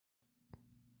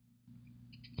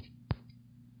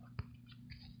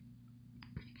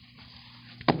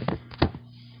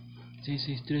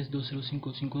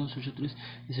663-205-5283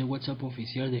 es el WhatsApp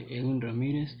oficial de Edwin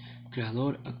Ramirez,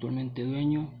 creador, actualmente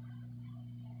dueño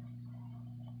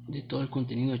de todo el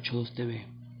contenido de XoloSTV.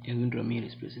 Edwin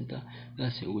Ramirez presenta la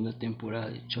segunda temporada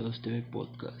de XoloSTV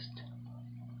Podcast.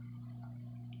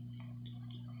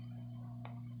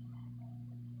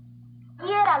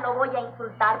 Quiera lo voy a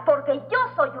insultar porque yo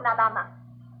soy una dama.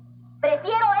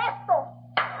 Prefiero esto.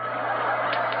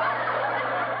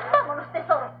 Vámonos,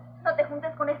 tesoro. No te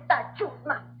juntes con esta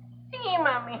chusma. Sí,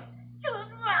 mami.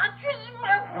 Chusma,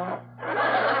 chusma.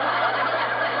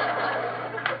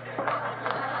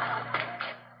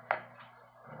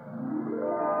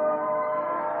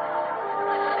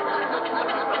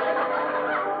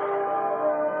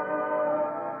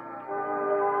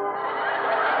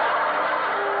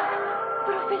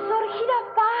 Profesor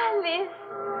Girafales.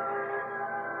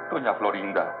 Doña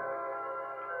Florinda.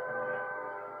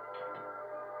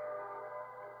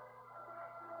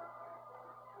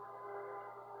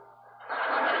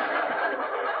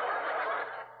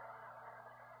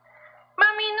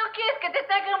 Mami, ¿no quieres que te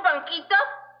traiga un banquito?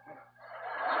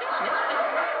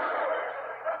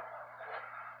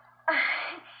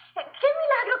 Ay, qué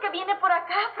milagro que viene por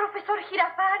acá, profesor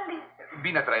Girafales.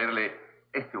 Vine a traerle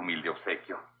este humilde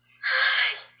obsequio.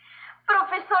 Ay,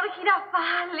 profesor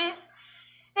Girafales.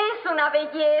 Es una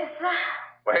belleza.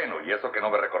 Bueno, y eso que no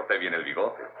me recorté bien el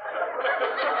bigote.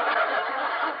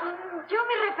 Yo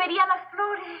me refería a las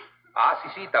flores. Ah,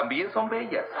 sí, también son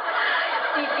bellas.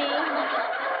 Divinas.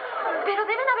 Pero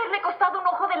deben haberle costado un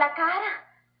ojo de la cara.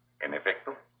 En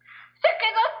efecto. ¡Se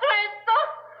quedó suelto!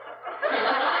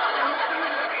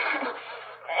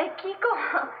 Kiko,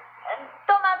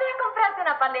 toma, ve a comprarte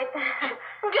una paleta.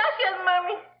 Gracias,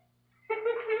 mami.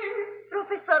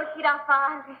 Profesor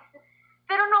Girafales,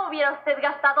 pero no hubiera usted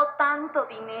gastado tanto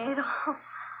dinero.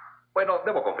 Bueno,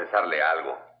 debo confesarle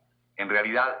algo. En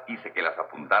realidad hice que las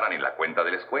apuntaran en la cuenta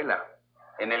de la escuela.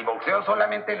 En el boxeo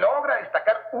solamente logra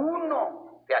destacar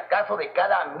uno, de acaso de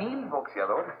cada 1000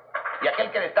 boxeadores. Y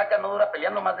aquel que destaca no dura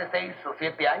peleando más de 6 o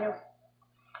 7 años.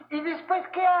 ¿Y después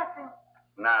qué hacen?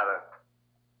 Nada.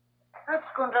 Ah,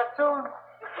 pues con razón.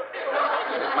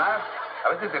 Es más, a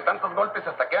veces de tantos golpes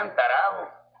hasta quedan tarados.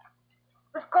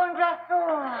 Pues con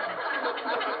razón.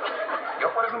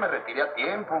 Yo por eso me retiré a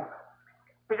tiempo.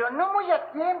 Pero no muy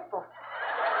a tiempo.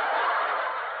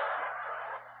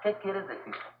 ¿Qué quieres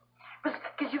decir? Pues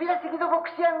que si hubiera seguido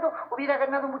boxeando, hubiera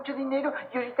ganado mucho dinero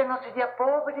y ahorita no sería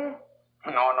pobre.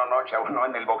 No, chavo, no.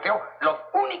 En el boxeo, los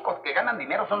únicos que ganan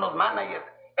dinero son los managers.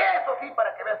 Eso sí,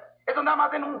 para que veas. Eso nada más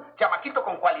ven un chamaquito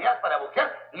con cualidad para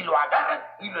boxear y lo agarran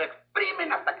y lo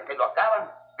exprimen hasta que se lo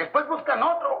acaban. Después buscan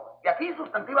otro y así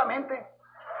sustantivamente.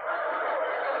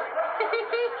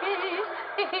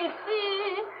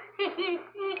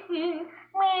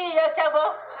 Mira,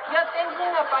 chavo, yo tengo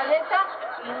una paleta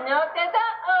y no te da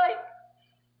hoy.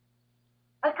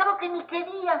 Al cabo que ni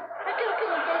quería. Al cabo que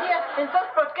ni quería.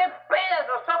 Entonces, ¿por qué pelas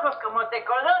los ojos como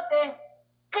tecolote?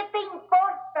 ¿Qué te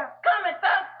importa? ¡Come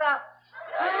pasta!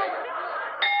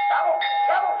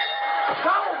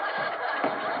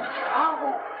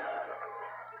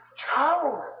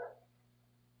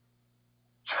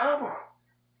 ¡Chavo!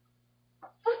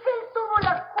 Pues él tuvo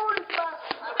la culpa.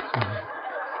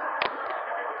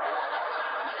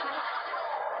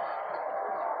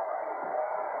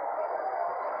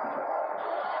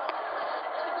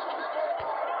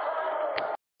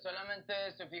 Solamente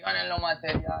se fijan en lo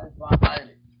material,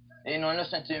 padre, y no en los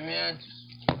sentimientos.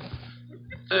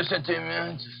 Los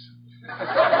sentimientos.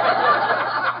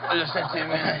 Los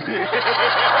sentimientos.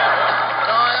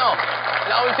 No.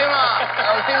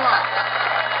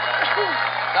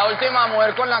 La última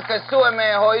mujer con la que estuve me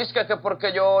dejó disque que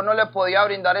porque yo no le podía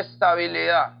brindar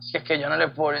estabilidad. Es que yo no le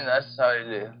puedo brindar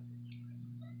estabilidad.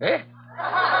 ¿Eh?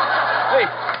 Sí.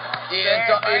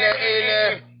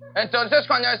 Entonces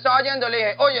cuando estaba yendo le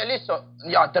dije, oye, listo,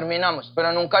 ya terminamos,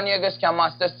 pero nunca niegues que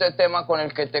amaste este tema con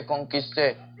el que te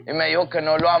conquisté. Y me dijo que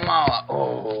no lo amaba.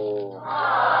 Oh.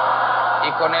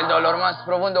 Y con el dolor más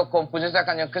profundo compuse esta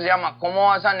canción que se llama ¿Cómo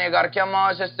vas a negar que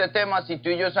amabas este tema si tú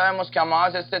y yo sabemos que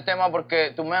amabas este tema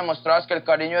porque tú me demostrabas que el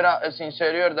cariño era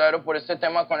sincero y verdadero por este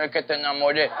tema con el que te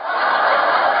enamoré?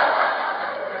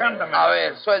 Cántame. A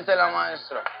ver, suéltela,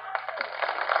 maestro.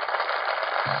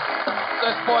 Esto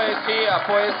es poesía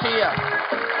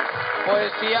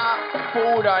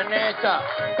pura, neta.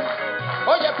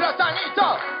 Oye,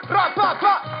 platanito,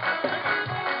 rapapa.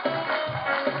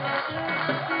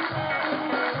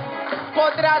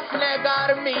 Podrás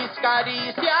negar mis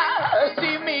caricias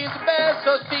y mis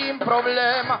besos sin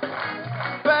problema,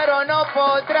 pero no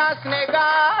podrás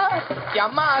negar que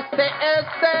amaste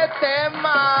este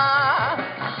tema.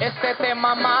 Este te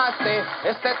mamaste,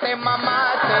 este te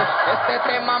mamaste, este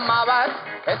te mamabas,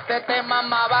 este te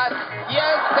mamabas y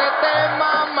este te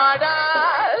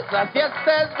mamarás, así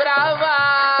estés brava.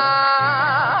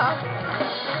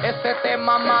 Este te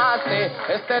mamaste,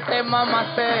 este te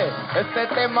mamaste, este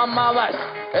te mamabas,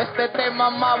 este te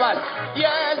mamabas y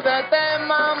este te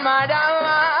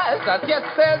mamarás, así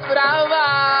estés brava.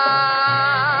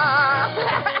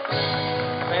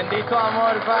 Bendito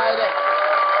amor, Padre.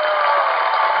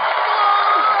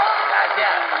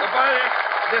 Compadre,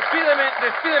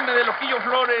 despídeme de Loquillo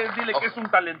Flores, dile que es un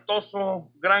talentoso,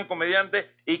 gran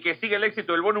comediante y que sigue el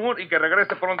éxito del buen humor y que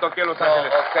regrese pronto aquí a Los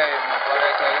Ángeles. Ok, me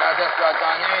parece. Gracias,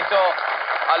 Platanito.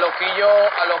 A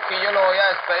Loquillo lo voy a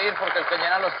despedir porque el que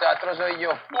llena los teatros soy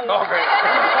yo. Ok.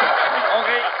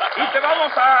 Y te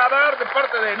vamos a dar de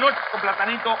parte de Noches con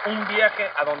Platanito un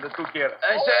viaje a donde tú quieras.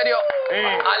 ¿En serio? Sí.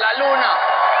 A la luna.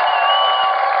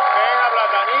 Venga,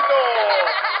 Platanito.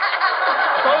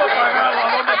 Todo pagado,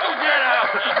 a donde tú quieras.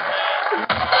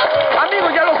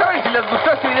 Amigos, ya lo saben, si les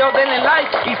gustó este video, denle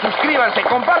like y suscríbanse.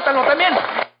 Compártanlo también.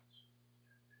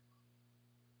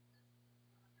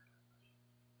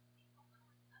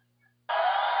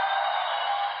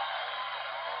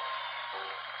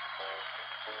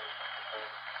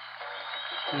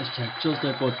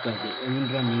 XoloSTV Podcast de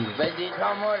Edwin Ramirez. Bendito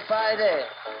amor, Padre.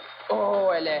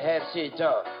 El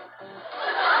ejército.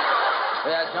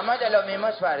 Mira, somos de los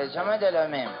mismos, Padre, somos de los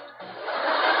mismos.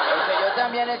 Porque yo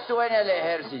también estuve en el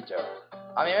ejército.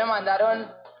 A mí me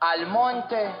mandaron al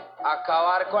monte a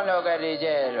acabar con los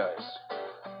guerrilleros.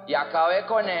 Y acabé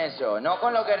con eso. No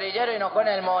con los guerrilleros y no con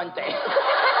el monte.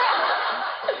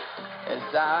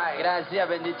 Gracias,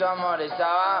 bendito amor.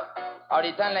 Estaba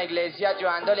ahorita en la iglesia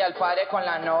ayudándole al Padre con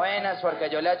las novenas, porque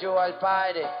yo le ayudo al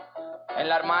Padre. En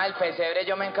la armada del pesebre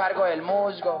yo me encargo del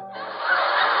musgo.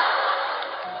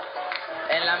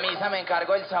 En la misa me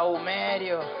encargo del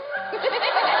sahumerio.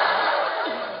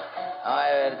 No,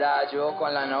 de verdad, ayudo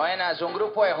con las novenas. Un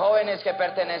grupo de jóvenes que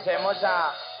pertenecemos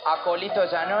a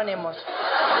Acólitos Anónimos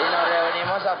y nos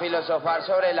reunimos a filosofar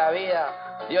sobre la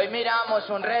vida. Y hoy miramos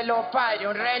un reloj, Padre,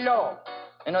 un reloj.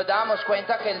 Y nos damos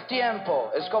cuenta que el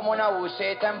tiempo es como una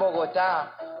buceta en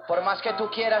Bogotá. Por más que tú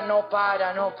quieras, no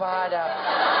para, no para.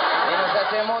 Y nos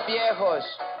hacemos viejos.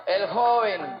 El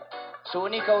joven, su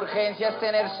única urgencia es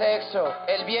tener sexo.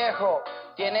 El viejo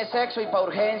tiene sexo y pa'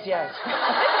 urgencias.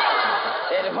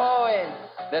 El joven,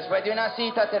 después de una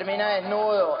cita, termina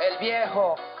desnudo. El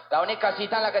viejo, la única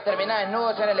cita en la que termina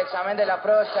desnudo es en el examen de la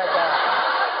próstata.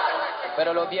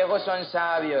 Pero los viejos son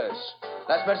sabios.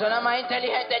 Las personas más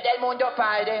inteligentes del mundo,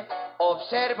 Padre,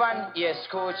 observan y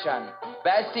escuchan.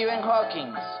 Ve a Stephen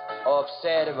Hawking,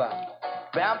 observa.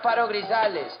 Ve a Amparo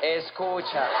Grisales,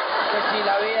 escucha. Que si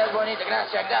la vida es bonita.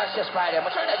 Gracias, Padre.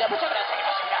 Muchas gracias.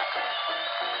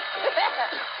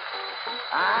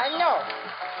 ¡Ay, no!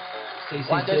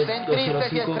 Cuando estén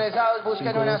tristes y estresados,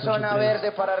 busquen una zona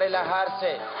verde para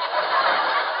relajarse.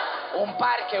 Un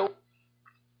parque.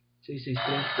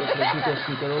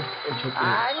 663-235-5283.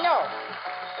 ¡Ay, no!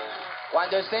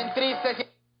 Cuando estén tristes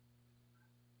y...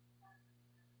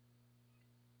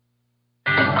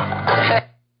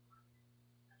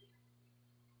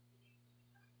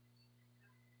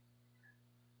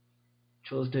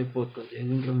 XoloSTV Podcast de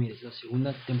Edwin Ramirez, la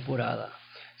segunda temporada.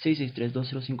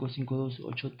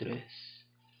 663-205-5283.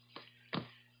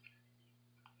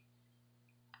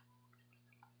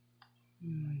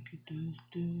 ¿Qué tal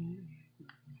este?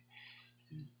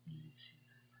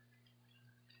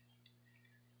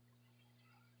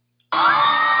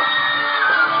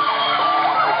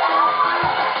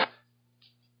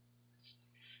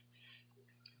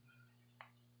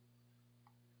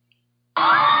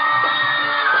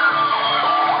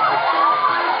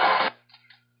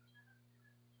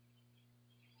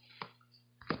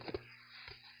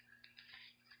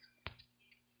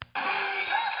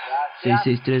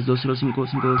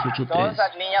 663-205-5283. Todas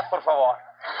las niñas, por favor.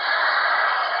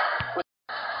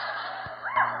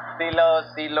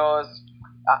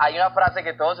 Hay una frase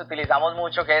que todos utilizamos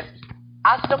mucho que es: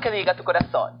 haz lo que diga tu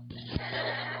corazón.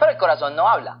 Pero el corazón no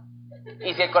habla.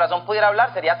 Y si el corazón pudiera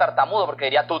hablar, sería tartamudo, porque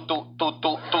diría tú.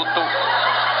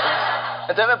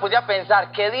 Entonces me puse a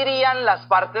pensar, ¿qué dirían las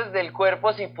partes del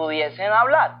cuerpo si pudiesen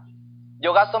hablar?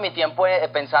 Yo gasto mi tiempo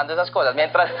pensando esas cosas.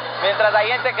 Mientras hay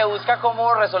gente que busca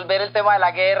cómo resolver el tema de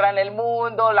la guerra en el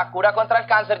mundo, la cura contra el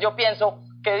cáncer, yo pienso,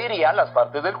 ¿qué dirían las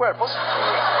partes del cuerpo?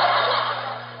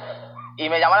 Y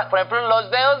me llaman, por ejemplo,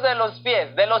 los dedos de los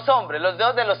pies, de los hombres, los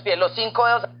dedos de los pies, los 5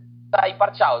 dedos ahí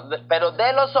parchados, pero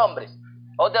de los hombres,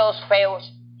 los dedos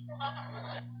feos.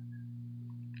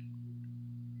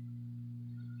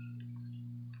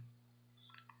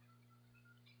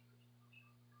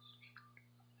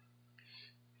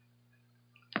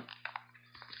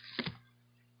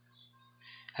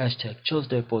 Hashtag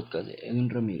XoloSTV Podcast de Edwin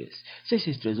Ramirez.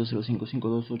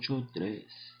 663-205-5283.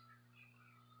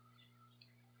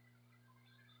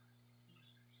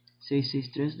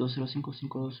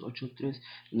 663-205-5283.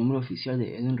 El número oficial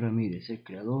de Edwin Ramirez, el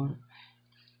creador,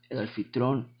 el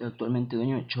anfitrión y actualmente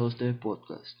dueño de XoloSTV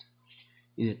Podcast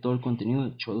y de todo el contenido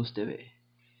de XoloSTV.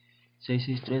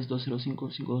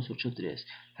 663-205-5283.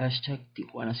 Hashtag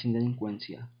Tijuana sin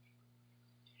delincuencia.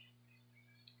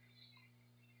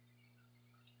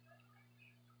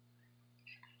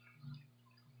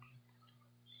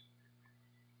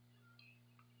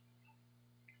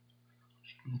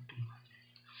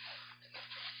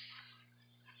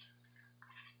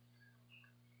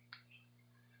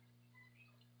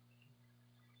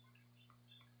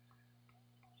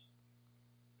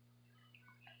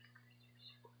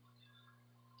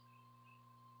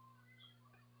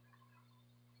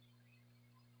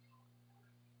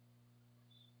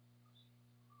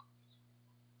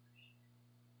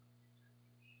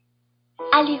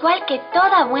 Al igual que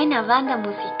toda buena banda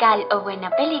musical o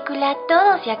buena película,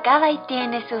 todo se acaba y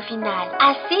tiene su final.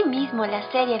 Asimismo, la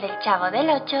serie del Chavo del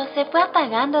Ocho se fue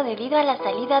apagando debido a la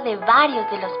salida de varios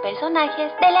de los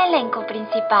personajes del elenco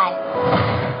principal.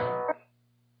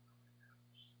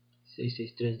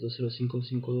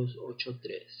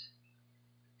 663-205-5283.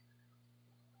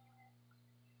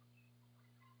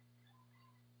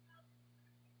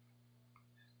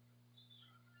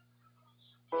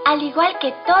 Al igual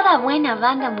que toda buena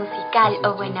banda musical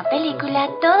o buena película,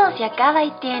 todo se acaba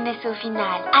y tiene su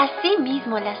final.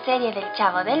 Asimismo, la serie del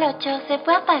Chavo del Ocho se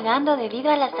fue apagando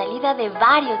debido a la salida de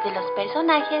varios de los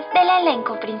personajes del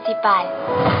elenco principal.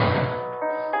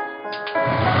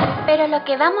 Pero lo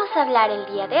que vamos a hablar el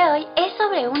día de hoy es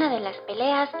sobre una de las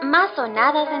peleas más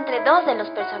sonadas entre dos de los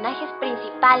personajes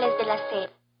principales de la serie.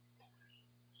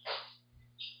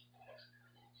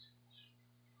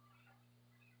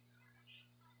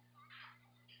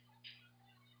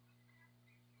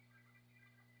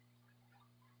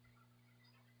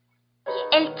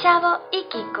 El Chavo y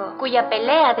Kiko, cuya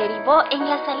pelea derivó en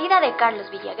la salida de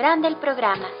Carlos Villagrán del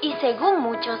programa, y según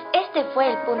muchos, este fue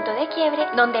el punto de quiebre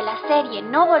donde la serie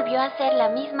no volvió a ser la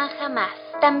misma jamás.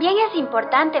 También es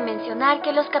importante mencionar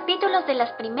que los capítulos de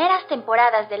las primeras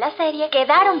temporadas de la serie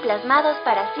quedaron plasmados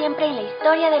para siempre en la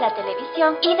historia de la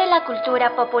televisión y de la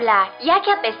cultura popular, ya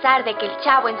que a pesar de que el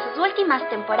Chavo en sus últimas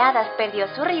temporadas perdió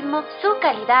su ritmo, su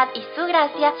calidad y su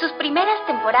gracia, sus primeras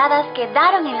temporadas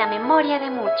quedaron en la memoria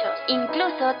de muchos.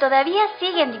 Incluso todavía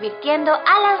siguen divirtiendo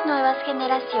a las nuevas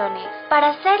generaciones.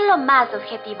 Para ser lo más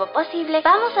objetivo posible,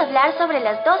 vamos a hablar sobre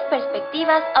las dos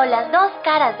perspectivas o las dos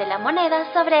caras de la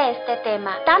moneda sobre este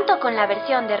tema, tanto con la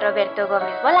versión de Roberto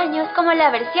Gómez Bolaños como la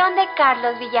versión de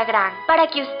Carlos Villagrán, para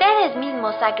que ustedes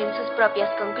mismos saquen sus propias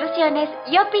conclusiones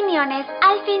y opiniones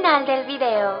al final del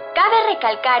video. Cabe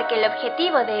recalcar que el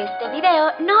objetivo de este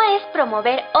video no es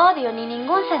promover odio ni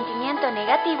ningún sentimiento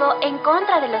negativo en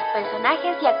contra de los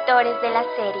personajes y actores de la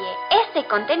serie. Este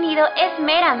contenido es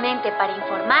meramente para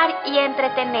informar y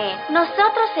entretener.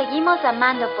 Nosotros seguimos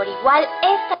amando por igual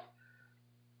esta...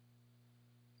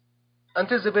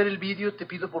 Antes de ver el vídeo, te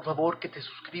pido por favor que te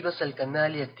suscribas al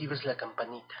canal y actives la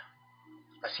campanita.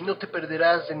 Así no te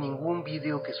perderás de ningún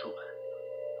vídeo que suba.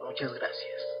 Muchas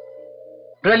gracias.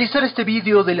 Realizar este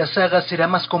vídeo de la saga será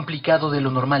más complicado de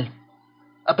lo normal.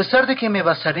 A pesar de que me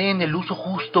basaré en el uso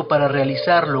justo para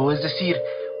realizarlo, es decir,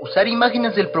 usar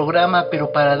imágenes del programa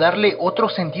pero para darle otro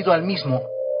sentido al mismo,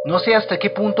 no sé hasta qué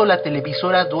punto la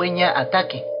televisora dueña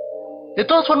ataque. De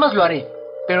todas formas lo haré,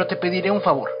 pero te pediré un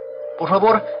favor. Por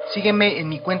favor, sígueme en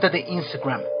mi cuenta de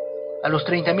Instagram. A los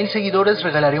 30,000 seguidores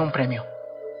regalaré un premio.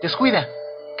 Descuida,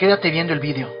 quédate viendo el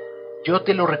vídeo. Yo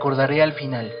te lo recordaré al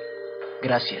final.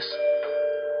 Gracias.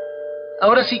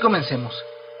 Ahora sí comencemos.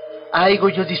 I Go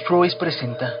You Destroys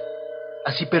presenta.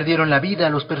 Así perdieron la vida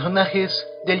los personajes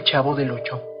del Chavo del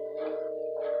Ocho.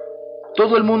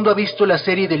 Todo el mundo ha visto la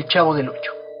serie del Chavo del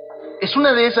Ocho. Es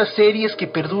una de esas series que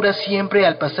perdura siempre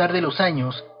al pasar de los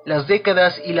años, las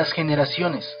décadas y las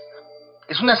generaciones.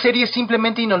 Es una serie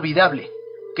simplemente inolvidable,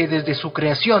 que desde su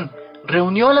creación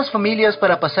reunió a las familias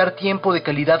para pasar tiempo de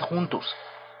calidad juntos.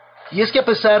 Y es que a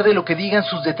pesar de lo que digan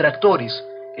sus detractores,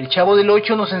 el Chavo del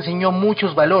Ocho nos enseñó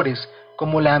muchos valores,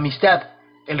 como la amistad,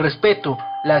 el respeto,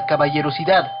 la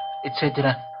caballerosidad,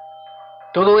 etc.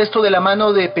 Todo esto de la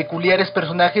mano de peculiares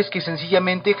personajes que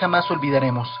sencillamente jamás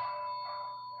olvidaremos.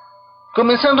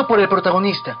 Comenzando por el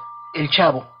protagonista, el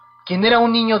Chavo, quien era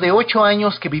un niño de 8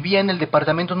 años que vivía en el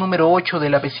departamento número 8 de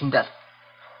la vecindad.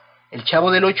 El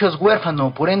Chavo del Ocho es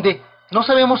huérfano, por ende, no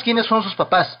sabemos quiénes son sus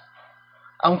papás,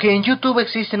 aunque en YouTube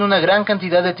existen una gran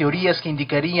cantidad de teorías que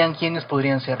indicarían quiénes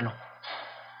podrían serlo.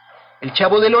 El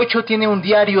Chavo del Ocho tiene un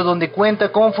diario donde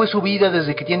cuenta cómo fue su vida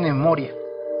desde que tiene memoria,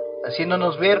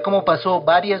 haciéndonos ver cómo pasó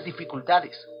varias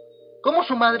dificultades, cómo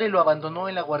su madre lo abandonó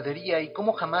en la guardería y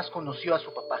cómo jamás conoció a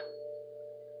su papá.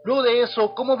 Luego de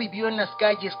eso, cómo vivió en las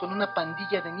calles con una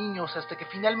pandilla de niños hasta que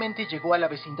finalmente llegó a la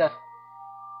vecindad.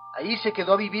 Ahí se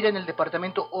quedó a vivir en el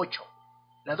departamento 8.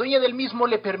 La dueña del mismo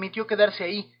le permitió quedarse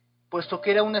ahí, puesto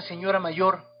que era una señora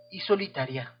mayor y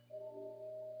solitaria.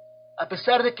 A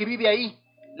pesar de que vive ahí,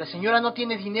 la señora no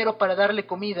tiene dinero para darle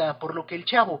comida, por lo que el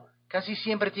chavo casi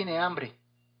siempre tiene hambre.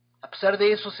 A pesar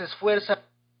de eso, se esfuerza.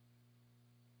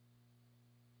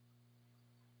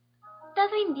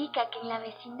 Todo indica que en la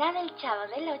vecindad del Chavo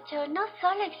del Ocho no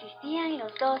solo existían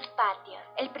los dos patios,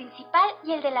 el principal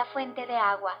y el de la fuente de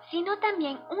agua, sino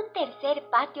también un tercer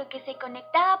patio que se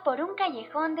conectaba por un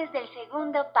callejón desde el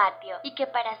segundo patio, y que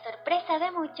para sorpresa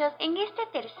de muchos, en este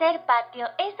tercer patio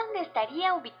es donde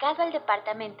estaría ubicado el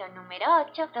departamento número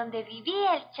 8, donde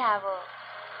vivía el Chavo.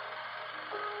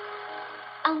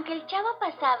 Aunque el Chavo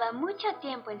pasaba mucho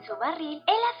tiempo en su barril,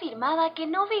 él afirmaba que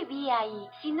no vivía ahí,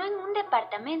 sino en un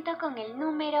departamento con el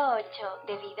número 8,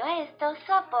 debido a esto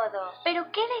su apodo. Pero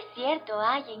 ¿qué de cierto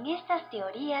hay en estas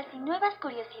teorías y nuevas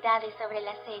curiosidades sobre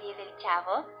la serie del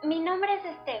Chavo? Mi nombre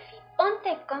es Steffi.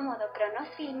 Ponte cómodo, Cronos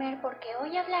Filmer, porque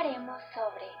hoy hablaremos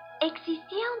sobre...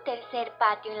 ¿Existía un tercer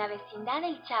patio en la vecindad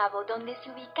del Chavo donde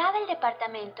se ubicaba el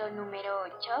departamento número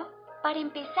 8? Para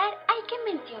empezar, hay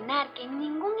que mencionar que en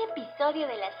ningún episodio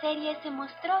de la serie se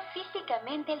mostró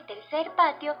físicamente el tercer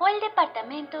patio o el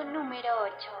departamento número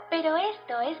 8. Pero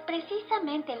esto es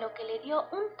precisamente lo que le dio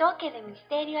un toque de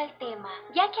misterio al tema,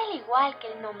 ya que al igual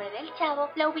que el nombre del Chavo,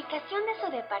 la ubicación de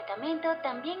su departamento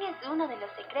también es uno de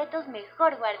los secretos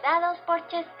mejor guardados por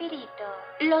Chespirito.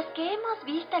 Los que hemos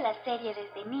visto la serie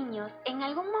desde niños, en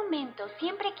algún momento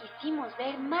siempre quisimos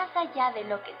ver más allá de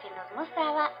lo que se nos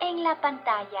mostraba en la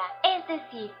pantalla. Es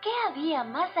decir, ¿qué había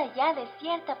más allá de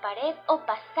cierta pared o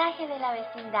pasaje de la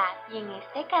vecindad? Y en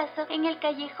este caso, en el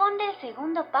callejón del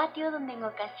segundo patio, donde en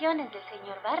ocasiones el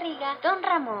señor Barriga, Don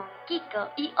Ramón, Kiko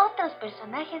y otros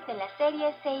personajes de la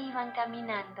serie se iban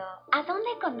caminando. ¿A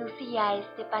dónde conducía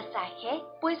este pasaje?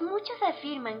 Pues muchos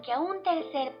afirman que a un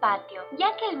tercer patio,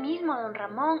 ya que el mismo Don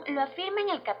Ramón lo afirma en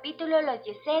el capítulo Los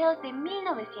Yeseros de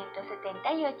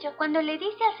 1978, cuando le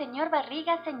dice al señor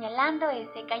Barriga señalando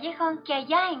ese callejón que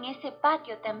allá en ese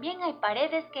patio también hay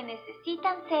paredes que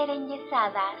necesitan ser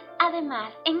enyesadas.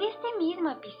 Además, en este mismo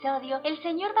episodio, el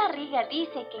señor Barriga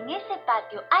dice que en ese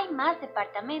patio hay más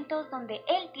departamentos donde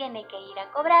él tiene que ir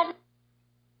a cobrar.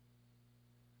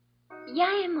 Ya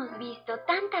hemos visto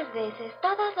tantas veces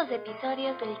todos los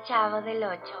episodios del Chavo del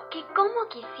Ocho, que como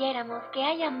quisiéramos que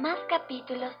haya más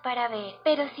capítulos para ver.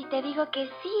 Pero si te digo que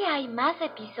sí hay más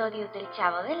episodios del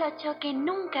Chavo del Ocho que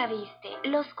nunca viste,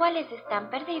 los cuales están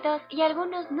perdidos y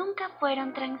algunos nunca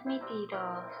fueron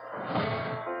transmitidos.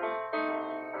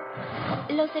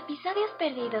 Los episodios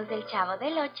perdidos del Chavo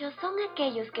del Ocho son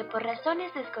aquellos que por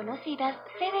razones desconocidas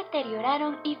se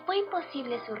deterioraron y fue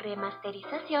imposible su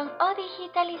remasterización o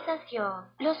digitalización,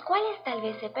 los cuales tal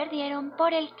vez se perdieron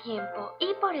por el tiempo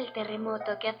y por el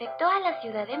terremoto que afectó a la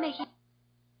Ciudad de México.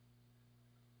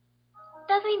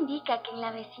 Todo indica que en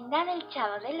la vecindad del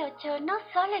Chavo del Ocho no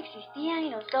solo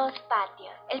existían los dos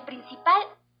patios, el principal.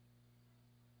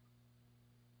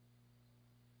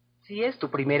 Si es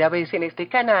tu primera vez en este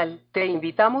canal, te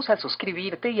invitamos a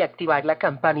suscribirte y activar la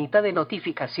campanita de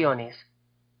notificaciones.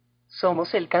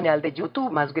 Somos el canal de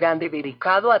YouTube más grande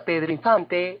dedicado a Pedro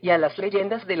Infante y a las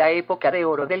leyendas de la época de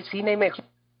oro del cine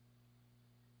mexicano.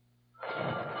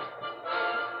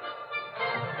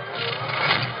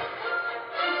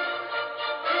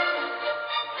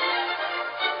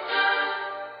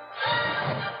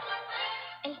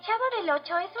 El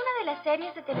 8 es una de las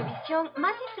series de televisión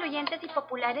más influyentes y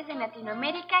populares en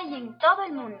Latinoamérica y en todo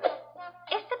el mundo.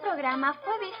 Este programa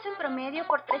fue visto en promedio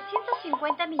por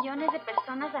 350 millones de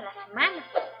personas a la semana.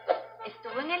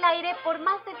 Estuvo en el aire por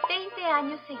más de 20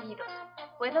 años seguidos.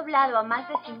 Fue doblado a más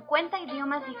de 50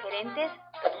 idiomas diferentes.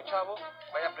 Tu chavo,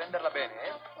 vai aprender bem,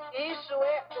 Isso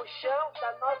é o chão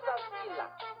da nossa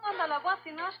vila. Anda la voix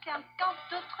finage qui a un camp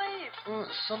de trip.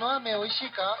 その飴おいし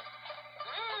いか？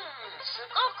す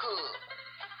ごく。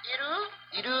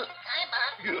いる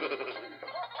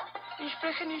Ich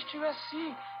spreche nicht über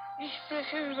sie. Ich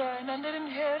spreche über einen anderen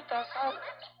Herr, das hat...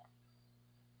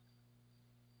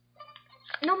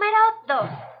 Número 2.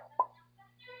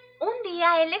 Un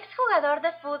día, el exjugador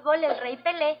de fútbol, el Rey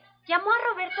Pelé, llamó a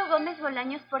Roberto Gómez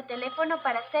Bolaños por teléfono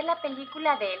para hacer la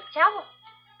película de El Chavo.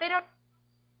 Pero...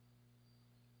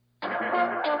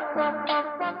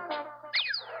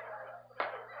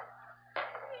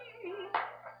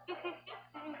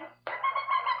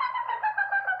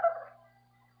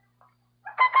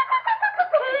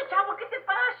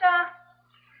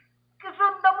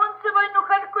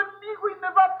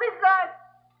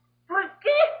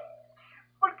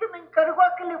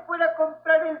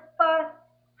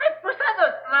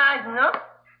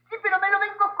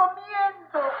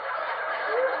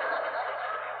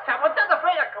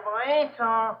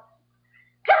 eso.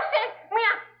 ¿Qué haces? Mira,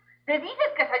 te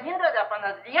dices que saliendo de la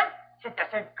panadería se te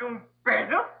acercó un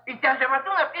perro y te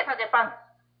arrebató una pieza de pan.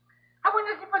 Ah, bueno,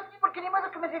 sí, pues sí, porque ni modo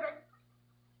que me regañe.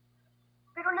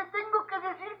 Pero le tengo que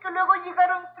decir que luego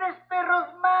llegaron 3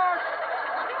 perros más.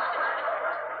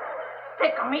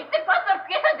 ¿Te comiste 4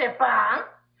 piezas de pan?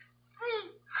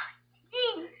 Sí.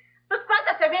 Sí. ¿Pues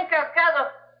cuántas se habían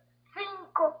cascado?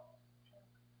 5.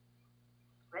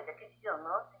 Puede que sí o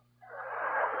no.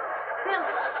 Pero,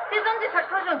 ¿de dónde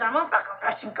sacó don Ramón para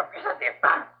comprar 5 piezas de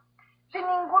pan? De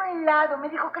ningún lado. Me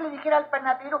dijo que le dijera al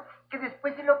panadero que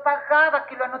después se lo pagaba,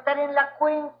 que lo anotara en la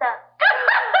cuenta.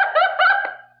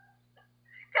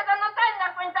 ¿Que lo anotara en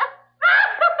la cuenta?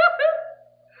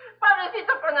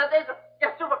 Pobrecito panadero. Ya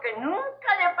estuvo que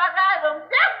nunca le pagaron.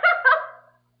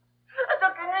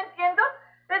 Lo que no entiendo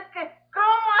es que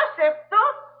 ¿cómo aceptó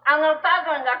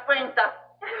anotado en la cuenta?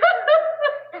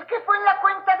 Es que fue en la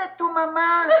cuenta de tu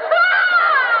mamá.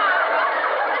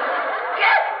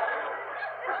 ¿Qué?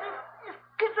 Es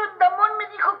que don Ramón me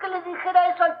dijo que le dijera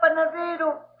eso al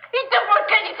panadero. ¿Y tú por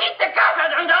qué dijiste caso a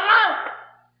don Ramón?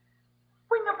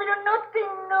 Bueno, pero no te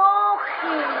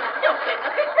enojes. Yo qué no.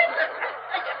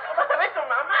 ¿Vas a ver tu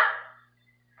mamá?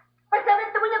 Pues a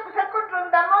ver, te voy a acusar con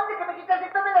don Ramón de que me quitaste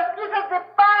todas las piezas de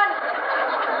pan.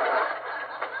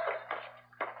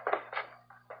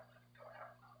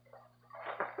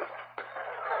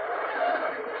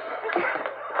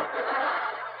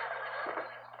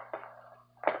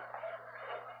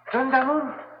 Don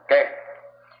Ramón. ¿Qué?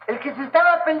 El que se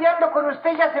estaba peleando con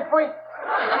usted ya se fue.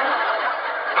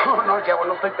 No, chavo,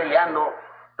 no estoy peleando.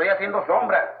 Estoy haciendo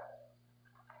sombra.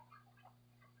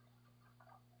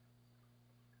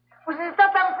 Pues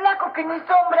está tan flaco que ni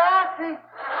sombra hace.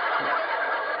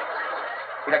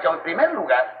 Mira, chavo, en primer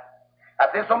lugar,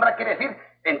 hacer sombra quiere decir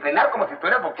entrenar como si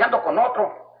estuvieras boxeando con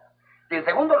otro. Y en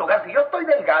segundo lugar, si yo estoy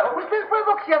delgado... Usted fue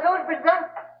boxeador,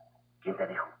 ¿verdad? ¿Quién te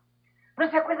dijo? ¿No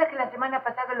se acuerda que la semana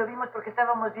pasada lo vimos porque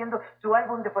estábamos viendo su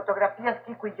álbum de fotografías,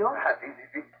 Kiko y yo? Ah, sí.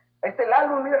 Ahí está el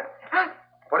álbum, mira.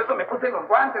 Por eso me puse los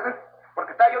guantes, ¿ves?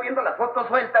 Porque estaba yo viendo las fotos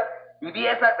sueltas y vi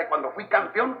esa de cuando fui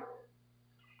campeón.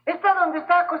 ¿Esta donde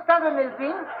está acostado en el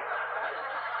ring?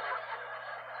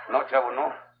 No, chavo,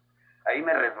 no. Ahí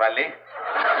me resbalé.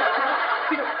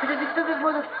 Pero de todos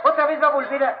modos, ¿otra vez va a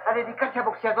volver a dedicarse a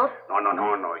boxeador?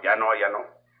 No, ya no.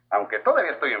 Aunque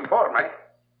todavía estoy en forma, ¿eh?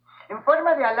 En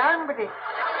forma de alambre.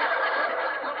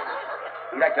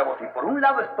 Mira, chavo, si por un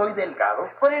lado estoy delgado...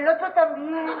 Por el otro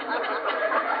también.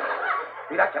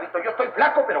 Mira, chavito, yo estoy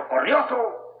flaco, pero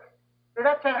corrioso.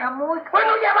 ¿Verdad, Charamusca?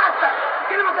 Bueno, ya basta.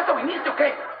 ¿Qué nomás esto viniste o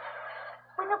qué?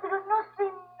 Bueno, pero no se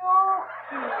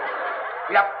enoje.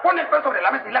 Mira, pon el pan sobre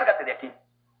la mesa y lárgate de aquí.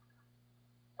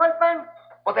 ¿Cuál pan?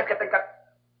 Pues el que te encarga.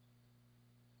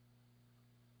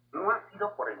 ¿No ha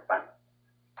sido por el pan?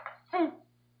 Sí.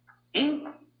 ¿Y?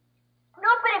 ¿No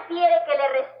prefiere que le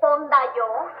responda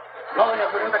yo? No, doña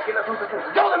Florinda, aquí el asunto es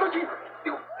eso. ¡Yo de noche!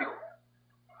 Digo.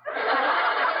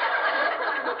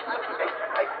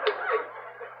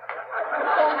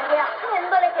 Hombre,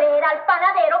 haciéndole creer al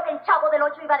panadero que el Chavo del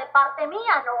 8 iba de parte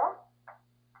mía, ¿no?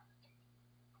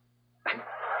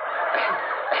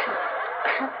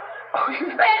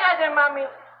 ¡Pégale, mami!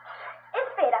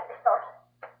 Espera, tesoro.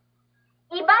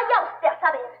 Y vaya usted a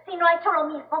saber si no ha hecho lo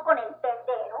mismo con el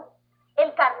tendero,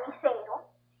 el carnicero,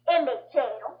 el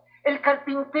lechero. El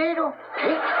carpintero.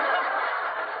 ¿Qué?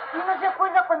 ¿No se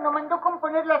acuerda cuando mandó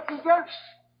componer la silla?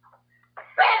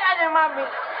 ¡Pégale, mami!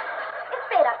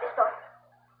 Espera, tesoro.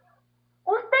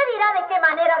 Usted dirá de qué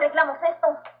manera arreglamos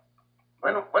esto.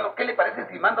 Bueno, ¿qué le parece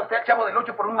si manda usted al Chavo del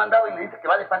 8 por un mandado y le dice que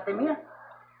va de parte mía?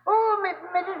 ¡Oh, me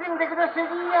dicen de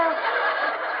grosería!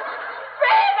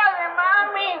 ¡Pégale,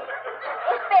 mami!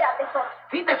 Espera, tesoro.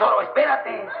 Sí, tesoro,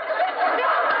 espérate.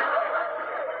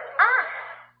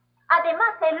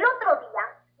 Además, el otro día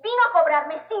vino a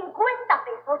cobrarme 50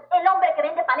 pesos el hombre que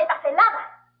vende paletas heladas.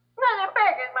 No le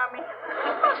pegues, mami.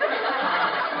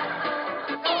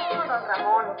 No, don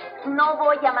Ramón, no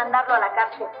voy a mandarlo a la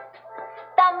cárcel.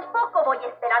 Tampoco voy a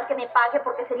esperar que me pague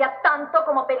porque sería tanto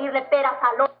como pedirle peras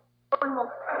al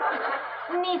olmo.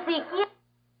 Ni siquiera...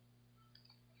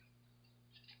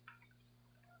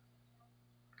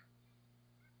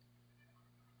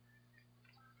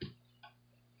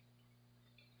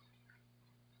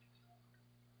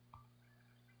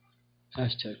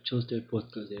 #XoloSTV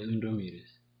Podcast de Edwin Ramirez.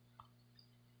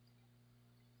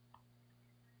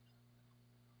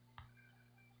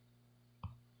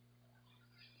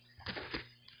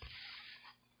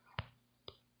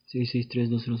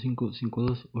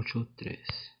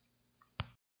 (663-205-5283)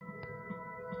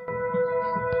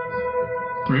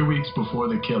 3 weeks before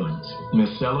the killings,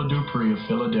 Miss Stella Dupree of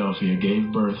Philadelphia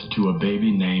gave birth to a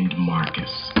baby named Marcus.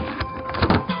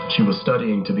 She was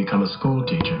studying to become a school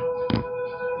teacher.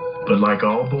 But like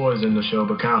all boys in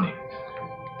Neshoba County,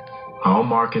 all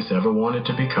Marcus ever wanted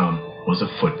to become was a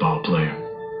football player.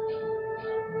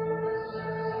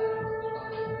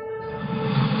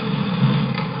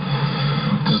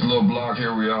 This little block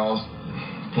here, we all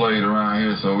played around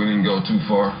here, so we didn't go too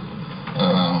far.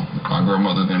 My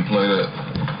grandmother didn't play that.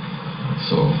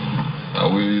 So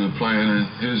we were either playing in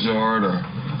his yard or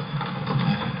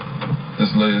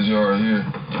this lady's yard here.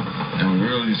 And we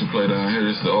really used to play down here.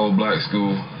 This is the old black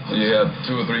school. You had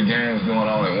 2 or 3 games going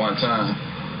on at one time,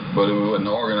 but it wasn't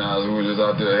organized. We were just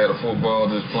out there, had a football,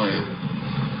 just playing.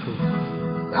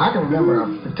 I can remember a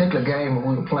particular game when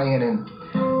we were playing, and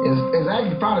it's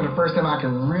actually probably the first time I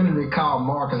can really recall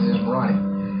Marcus just running.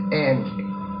 And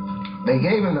they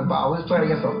gave him the ball. We was playing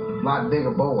against a lot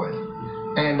bigger boys,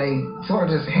 and they sort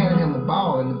of just handed him the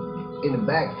ball in the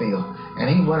backfield,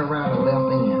 and he went around the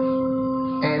left end.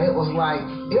 And it was like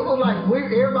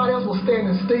everybody else was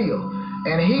standing still,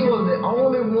 and he was the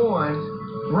only one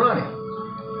running.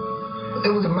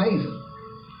 It was amazing.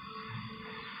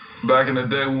 Back in the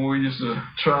day when we used to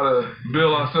try to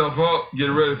build ourselves up,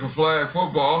 get ready for flag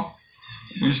football,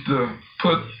 we used to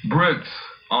put bricks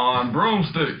on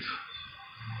broomsticks.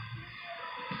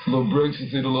 Little bricks, you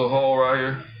see the little hole right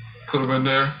here? Could have been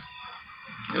there.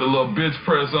 Get a little bench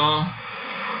press on.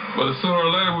 But sooner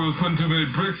or later we was putting too many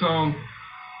bricks on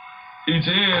each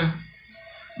end,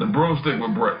 the broomstick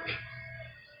would break.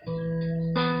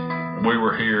 We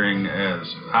were hearing as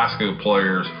high school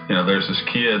players, there's this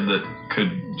kid that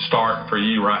could start for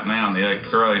you right now in the 8th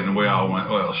grade, and we all went,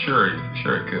 well, sure he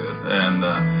could. And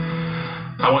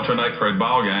I went to an 8th grade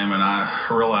ball game, and I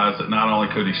realized that not only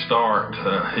could he start,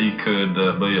 he could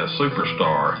be a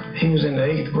superstar. He was in the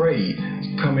 8th grade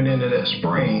coming into that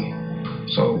spring,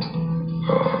 so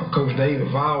Coach David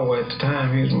Vowell at the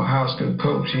time, he was my high school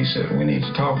coach, he said, we need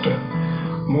to talk to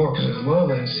Marcus's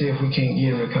mother and see if we can't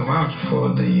get him to come out for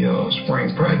the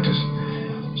spring practice.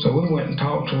 So we went and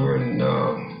talked to her, and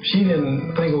she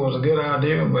didn't think it was a good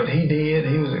idea, but he did.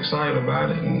 He was excited about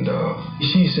it, and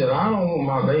she said, I don't want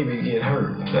my baby to get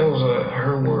hurt. That was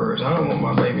her words. I don't want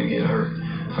my baby to get hurt.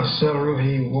 I said,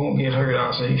 he won't get hurt.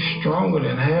 I said, he's stronger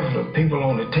than half of the people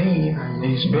on the team.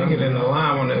 He's bigger than the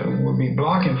lineman that would be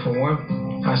blocking for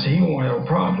him. I said, he won't have a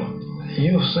problem.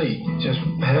 You'll see. Just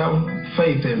have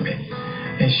faith in me.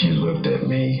 And she looked at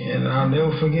me, and I'll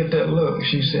never forget that look.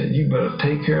 She said, you better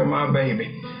take care of my baby.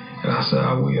 And I said,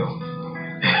 I will.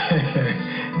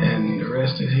 And the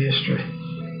rest is history.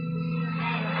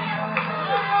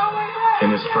 In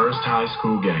his first high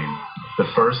school game, the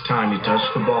first time he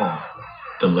touched the ball,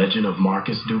 the legend of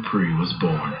Marcus Dupree was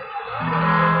born.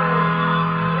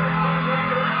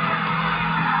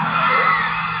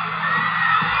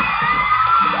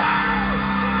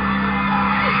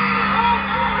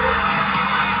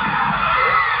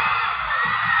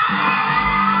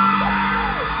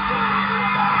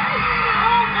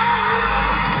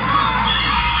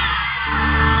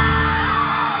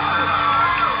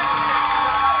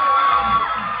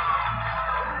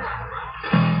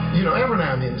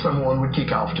 Someone would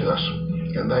kick off to us,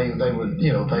 and they would,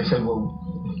 they said, well,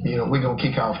 we're going to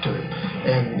kick off to him.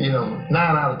 And, 9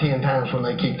 out of 10 times when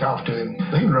they kicked off to him,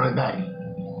 he would run it back.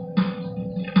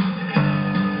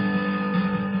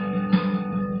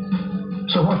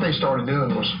 So what they started doing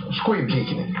was squib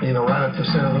kicking it, right up the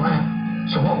center of the line.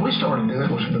 So what we started doing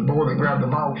was the boy that grabbed the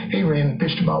ball, he ran and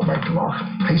pitched the ball back to Mark.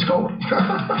 He scored.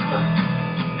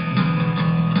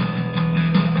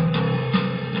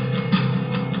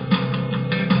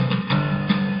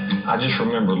 I just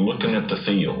remember looking at the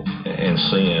field and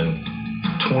seeing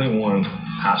 21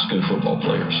 high school football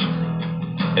players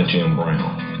and Jim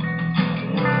Brown.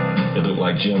 It looked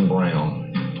like Jim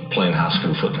Brown playing high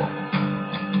school football.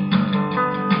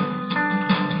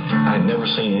 I had never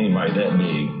seen anybody that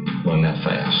big run that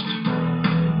fast.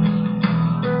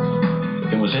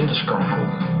 It was indescribable.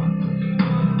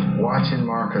 Watching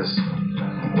Marcus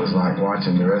was like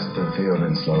watching the rest of the field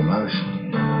in slow motion.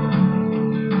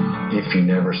 If you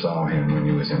never saw him when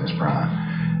he was in his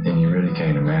prime, then you really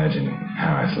can't imagine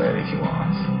how athletic he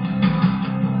was.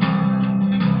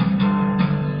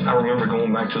 I remember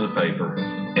going back to the paper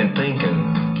and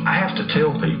thinking, I have to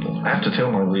tell people, I have to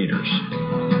tell my readers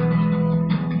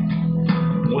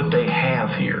what they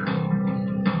have here,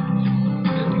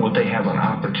 what they have an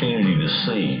opportunity to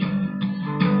see.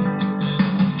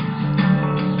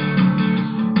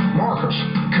 Marcus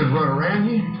could run around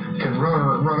you, could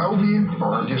run over you,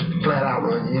 or just flat out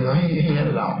run you. He had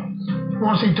it all.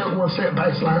 Once he took one step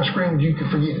past the line of scrimmage, you could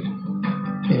forget it.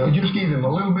 You just gave him a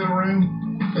little bit of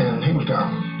room, and he was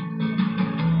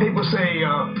gone. People say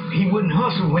he wouldn't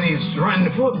hustle when he was running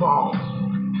the football.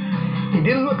 He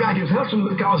didn't look like he was hustling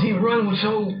because he was running was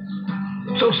so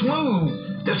smooth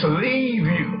just to leave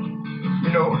you.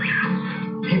 You know,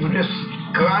 he would just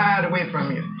glide away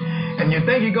from you. And you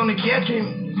think you're going to catch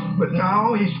him, but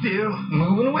no, he's still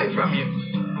moving away from you.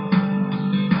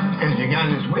 And if you got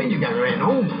in his way, you got ran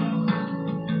over.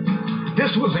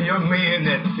 This was a young man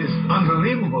that is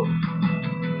unbelievable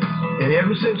in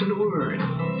every sense of the word.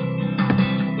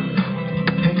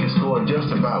 He could score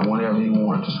just about whenever he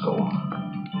wanted to score.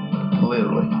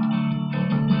 Literally.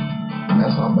 And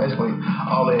that's basically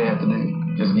all they had to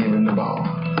do. Just give him the ball.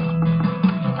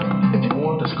 If you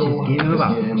want to score, just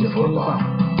give him the football.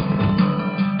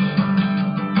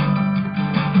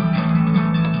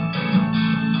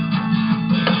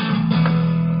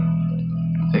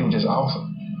 He was just awesome.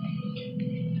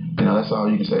 You know, that's all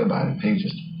you can say about him. He was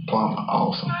just plumb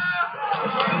awesome.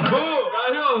 Boom,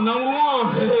 right here, number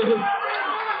one.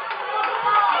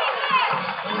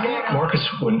 Marcus,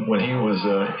 when he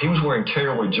was wearing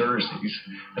tearaway jerseys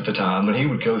at the time, and he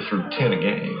would go through 10 a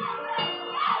game.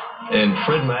 And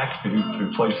Fred McAfee,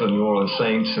 who played for the New Orleans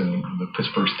Saints and the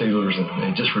Pittsburgh Steelers, and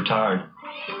he just retired,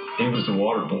 he was the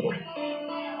water boy.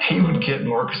 He would get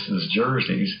Marcus's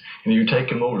jerseys, and he would take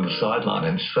them over to the sideline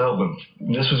and sell them.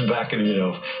 And this was back in,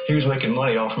 he was making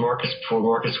money off Marcus before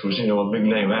Marcus was, a big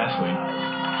name athlete.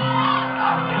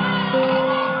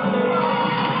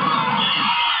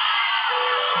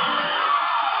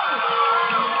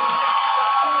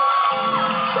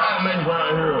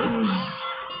 Right here, it was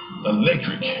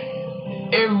electric.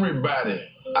 Everybody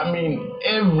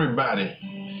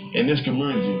in this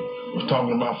community was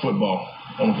talking about football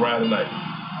on Friday night.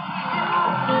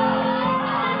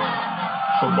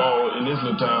 Football in this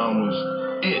little town was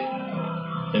it,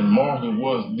 and Marcus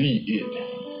was the it.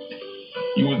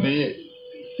 He was the it.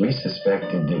 We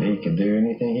suspected that he could do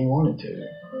anything he wanted to,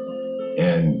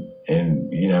 and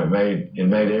it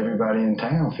made everybody in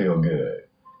town feel good.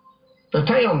 The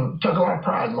town took a lot of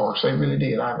pride in Marcus. They really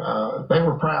did. They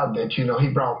were proud that, he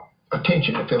brought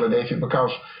attention to Philadelphia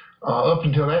because up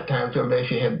until that time,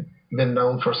 Philadelphia had been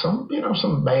known for some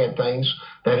bad things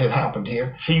that had happened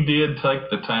here. He did take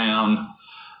the town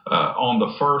on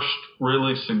the first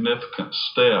really significant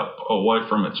step away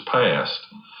from its past.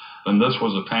 And this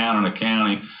was a town and a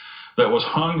county that was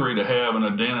hungry to have an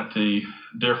identity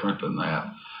different than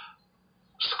that.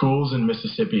 Schools in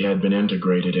Mississippi had been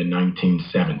integrated in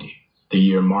 1970. The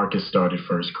year Marcus started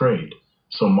first grade.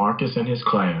 So Marcus and his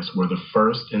class were the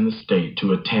first in the state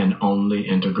to attend only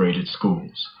integrated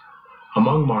schools.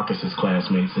 Among Marcus's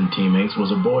classmates and teammates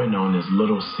was a boy known as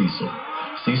Little Cecil.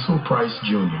 Cecil Price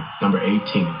Jr., number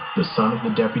 18, the son of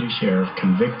the deputy sheriff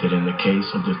convicted in the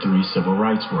case of the 3 civil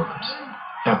rights workers.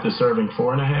 After serving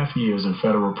 4.5 years in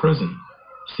federal prison,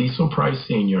 Cecil Price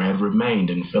Sr. had remained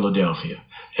in Philadelphia,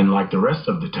 and like the rest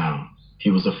of the town,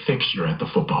 he was a fixture at the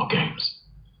football games.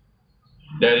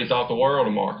 Daddy thought the world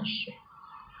of Marcus.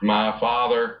 My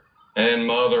father and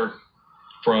mother,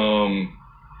 from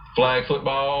flag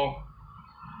football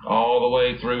all the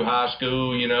way through high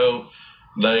school,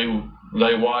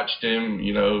 they watched him.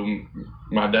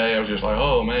 My dad was just like,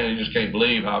 oh man, you just can't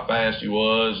believe how fast he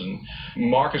was. And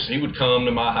Marcus, he would come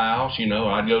to my house,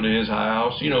 I'd go to his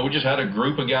house. We just had a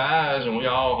group of guys and we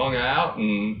all hung out,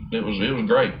 and it was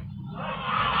great.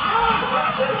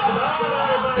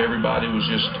 Everybody was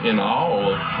just in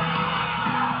awe.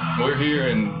 We're here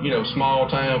in, small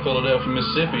town Philadelphia,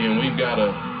 Mississippi, and we've got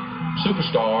a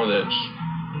superstar that's,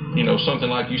 something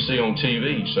like you see on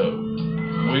TV. So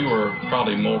we were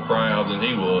probably more proud than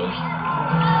he was.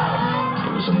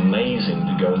 It was amazing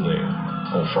to go there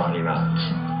on Friday nights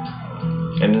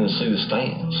and then to see the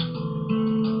stands.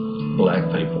 Black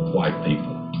people, white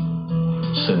people,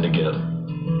 sitting together,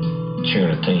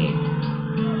 cheering a team.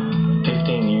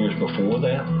 15 years before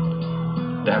that,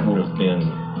 that would have been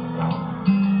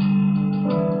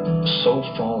so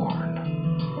foreign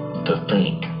to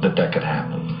think that could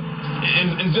happen.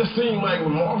 It just seemed like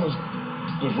when Marcus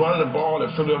was running the ball at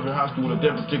Philadelphia High School at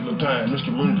that particular time, this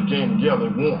community came together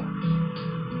and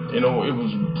won.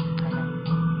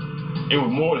 It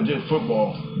was more than just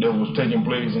football that was taking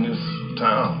place in this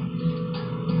town.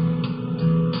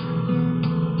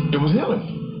 It was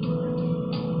healing.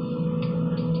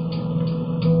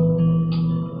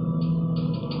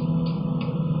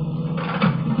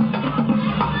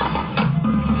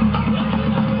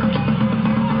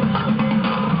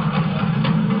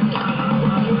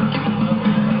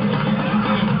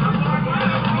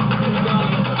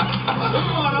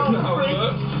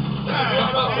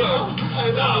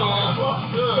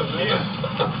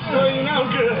 Well,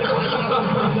 good.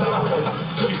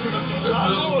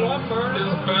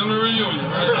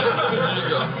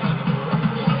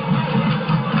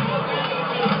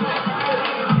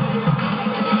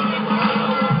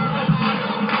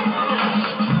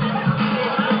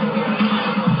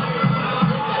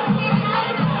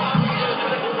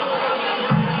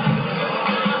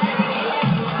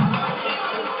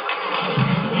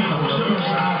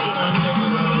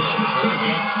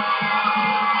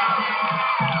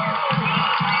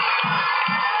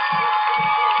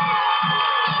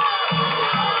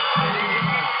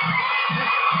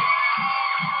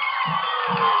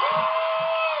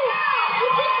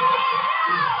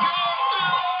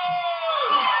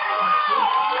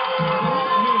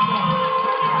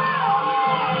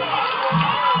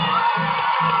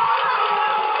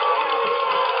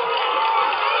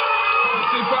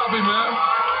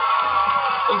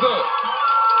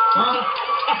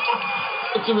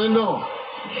 you been doing?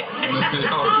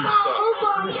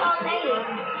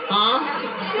 Huh?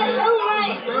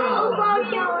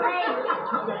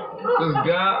 This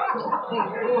guy?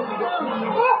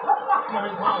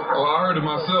 Oh, I heard it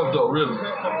myself, though, really.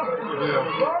 Yeah.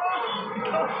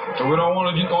 So we don't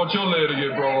want to get on your leg to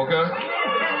get broke, okay?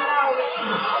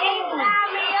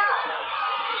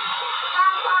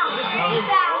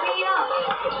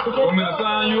 Want me to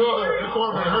sign you up?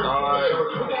 All right.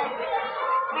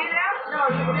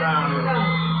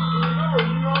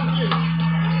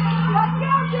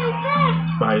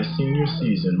 By his senior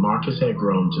season, Marcus had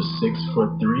grown to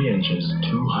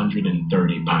 6'3",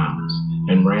 230 pounds,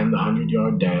 and ran the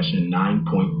 100-yard dash in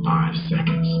 9.5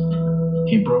 seconds.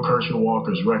 He broke Herschel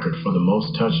Walker's record for the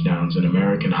most touchdowns in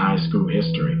American high school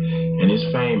history, and his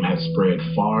fame had spread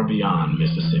far beyond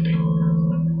Mississippi.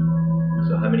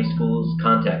 So how many schools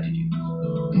contacted you?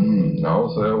 I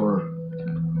would say over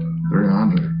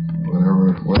 300.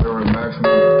 Whatever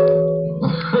maximum,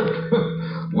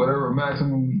 whatever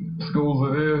maximum schools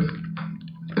it is,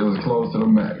 it was close to the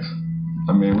max.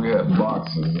 I mean, we had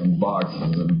boxes and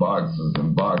boxes and boxes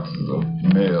and boxes of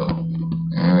mail,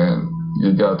 and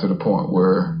it got to the point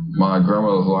where my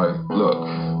grandma was like, "Look,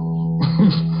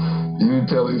 you need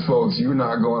to tell these folks you're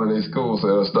not going to their school, so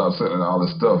they'll stop sending all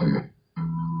this stuff here."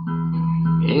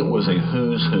 It was a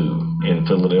who's who in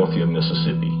Philadelphia,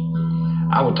 Mississippi.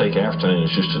 I would take afternoons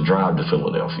just to drive to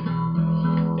Philadelphia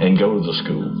and go to the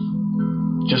school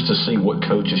just to see what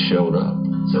coaches showed up.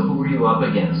 So who were you up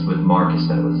against with Marcus?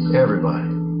 That was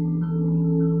everybody.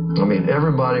 I mean,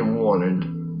 everybody wanted.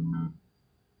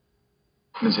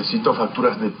 Necesito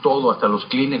facturas de todo, hasta los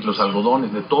Kleenex, los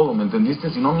algodones, de todo, ¿me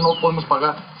entendiste? Si no, no podemos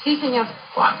pagar. Sí, señor.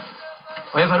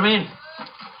 Oye, Fermín.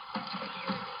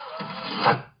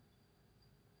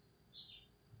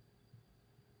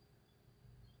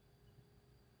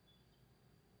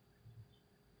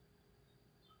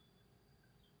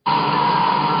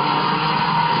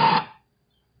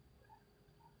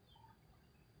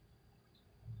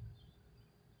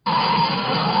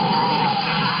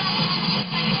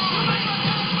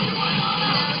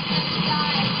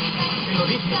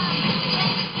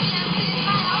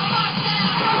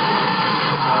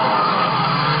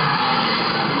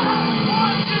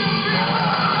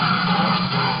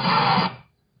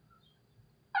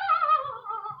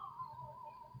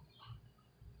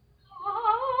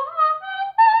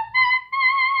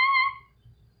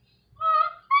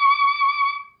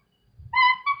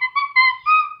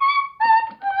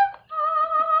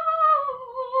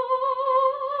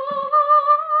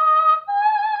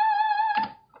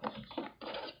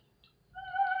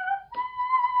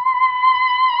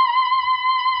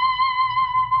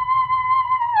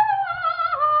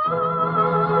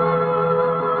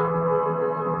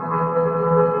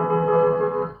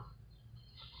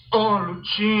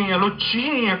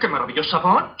 Lucia, qué maravillosa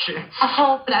voce.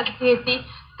 Oh, Francetti,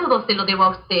 todo se lo debo a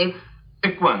usted.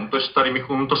 ¿E quanto staremo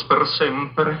juntos per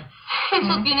sempre?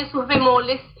 Eso tiene sus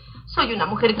bemoles. Soy una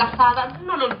mujer casada,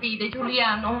 no lo olvide,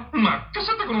 Giuliano. Ma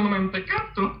casata con un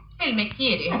mentecato? Él me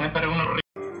quiere. Per un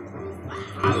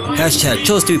Hashtag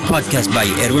XoloSTV Podcast by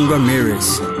Edwin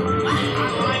Ramirez.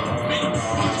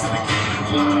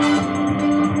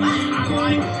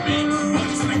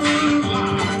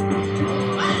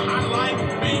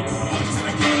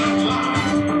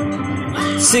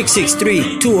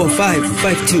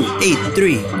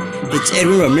 (663-205-5283). It's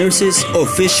Edwin Ramirez's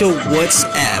official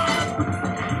WhatsApp.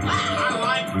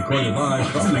 Recorded live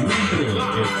from the Greenfield,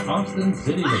 it's Austin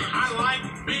City Licks.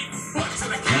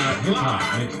 Now hip-hop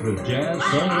mixed with jazz,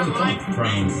 soul, and funk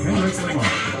from Kendrick Lamar.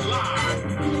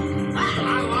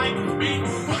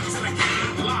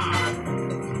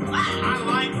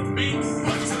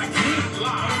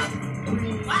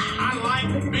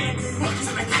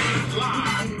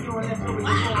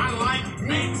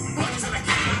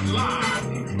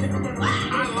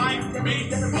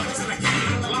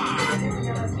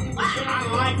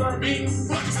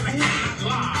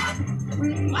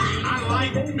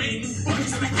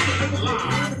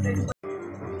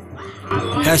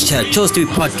 Hashtag XoloSTV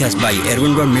Podcast by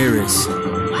Edwin Ramirez.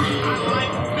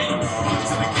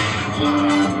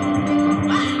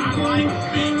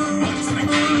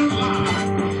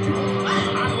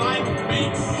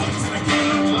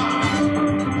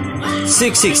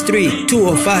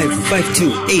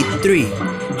 (663-205-5283).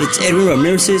 It's Edwin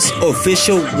Ramirez's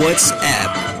official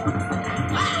WhatsApp.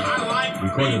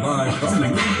 Recorded live from the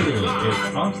Greenfield,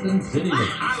 it's Austin City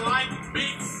Licks.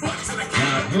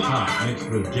 Now hip-hop mixed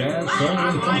with jazz, soul,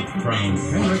 and funk from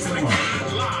Kendrick Lamar.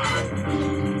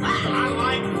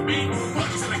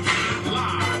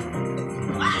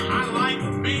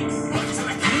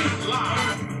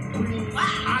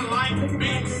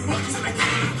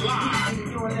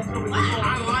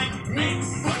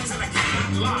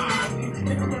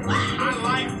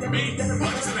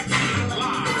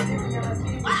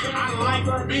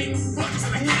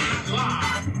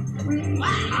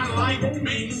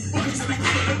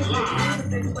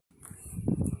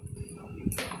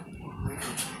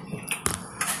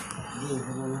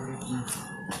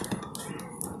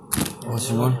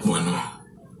 Bueno,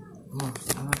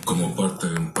 como parte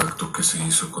de un pacto que se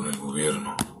hizo con el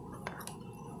gobierno,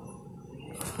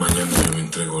 mañana yo me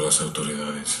entrego a las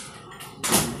autoridades.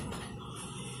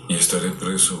 Y estaré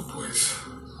preso, pues,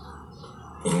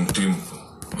 por un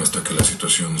tiempo, hasta que la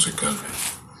situación se calme.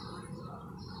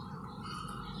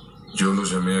 Yo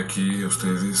los llamé aquí a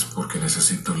ustedes porque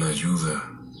necesito la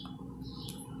ayuda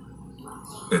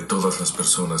de todas las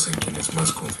personas en quienes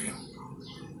más confío.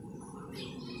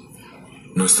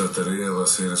 Nuestra tarea va a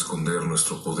ser esconder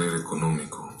nuestro poder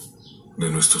económico de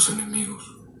nuestros enemigos.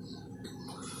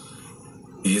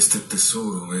 Y este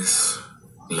tesoro es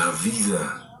la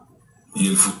vida y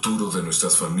el futuro de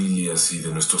nuestras familias y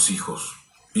de nuestros hijos.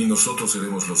 Y nosotros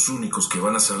seremos los únicos que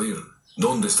van a saber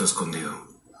dónde está escondido.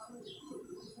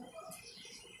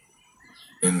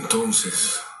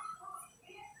 Entonces,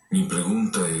 mi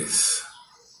pregunta es,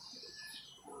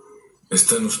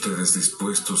 ¿están ustedes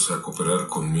dispuestos a cooperar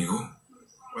conmigo?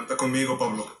 Cuenta conmigo,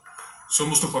 Pablo.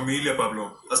 Somos tu familia,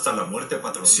 Pablo. Hasta la muerte,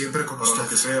 patrón. Siempre con usted. Para lo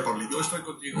que sea, Pablito. Yo estoy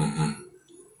contigo.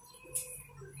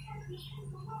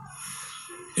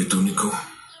 ¿Y tú, Nico?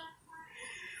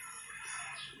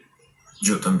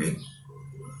 Yo también.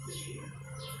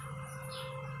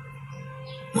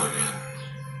 Muy bien.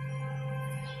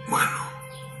 Bueno,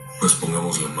 pues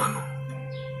pongamos la mano.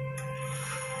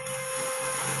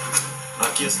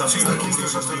 Aquí estamos. Sí, aquí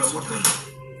hasta la puerta.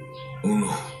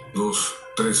 1, 2,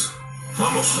 3.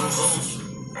 ¡Vamos!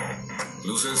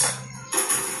 Luces.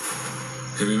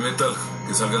 Heavy metal.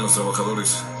 Que salgan los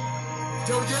trabajadores.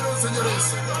 ¿Ya oyeron,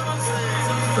 señores?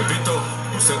 Repito,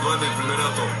 usted va en el primer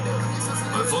auto.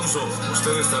 Alfonso,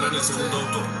 usted estará en el segundo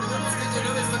auto.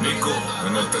 Nico,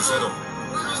 en el tercero.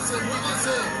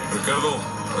 Ricardo,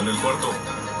 en el cuarto.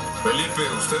 Felipe,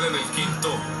 usted en el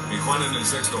quinto. Y Juan en el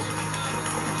sexto.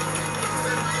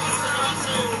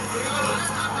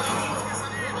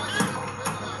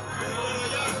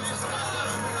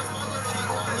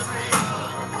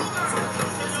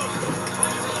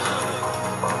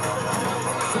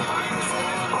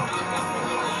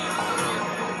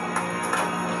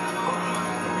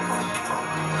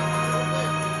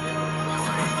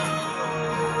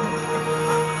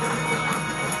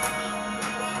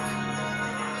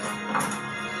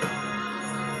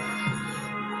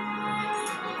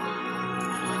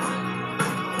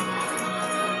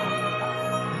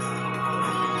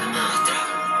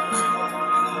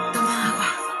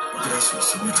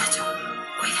 Muchacho,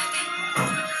 cuídate.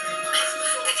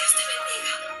 Que Dios te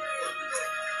bendiga.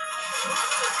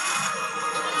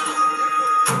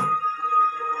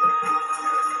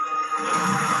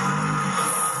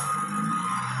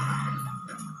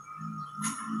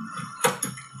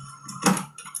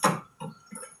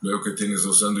 Veo que tienes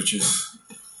 2 sándwiches.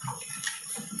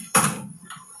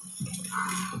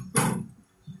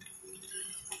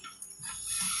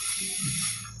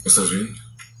 ¿Estás bien?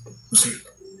 Sí.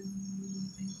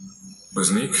 Pues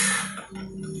Nick,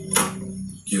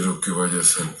 quiero que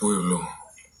vayas al pueblo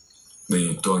de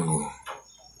Ituango.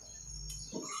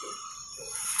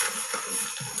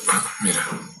 Mira,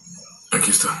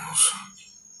 aquí estamos.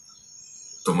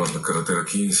 Tomas la carretera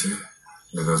 15,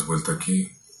 le das vuelta aquí,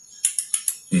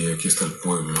 y aquí está el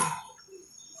pueblo,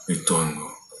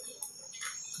 Ituango.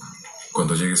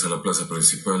 Cuando llegues a la plaza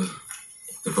principal,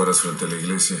 te paras frente a la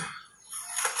iglesia,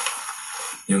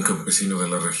 y un campesino de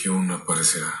la región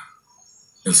aparecerá.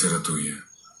 Él será tu guía.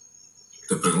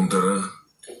 Te preguntará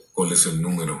cuál es el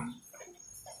número,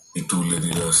 y tú le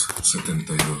dirás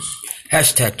 72.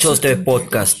 Hashtag XoloSTV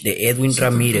Podcast de Edwin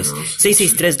Ramirez,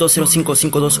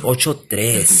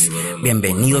 663-205-5283.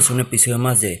 Bienvenidos a un episodio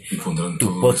más de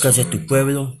tu podcast de tu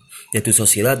pueblo, de tu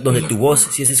sociedad, donde tu voz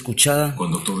sí es escuchada.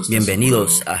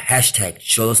 Bienvenidos a Hashtag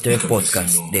XoloSTV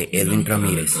Podcast de Edwin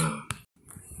Ramirez.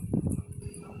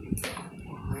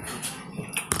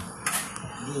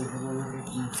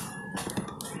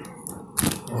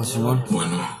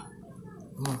 Bueno,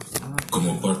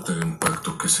 como parte de un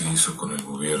pacto que se hizo con el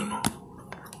gobierno,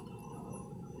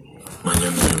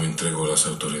 mañana yo me entrego a las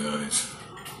autoridades.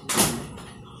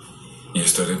 Y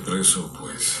estaré preso,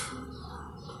 pues,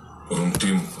 por un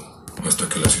tiempo, hasta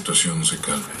que la situación se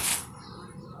calme.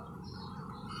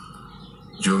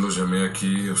 Yo los llamé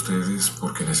aquí a ustedes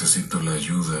porque necesito la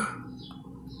ayuda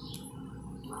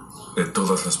de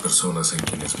todas las personas en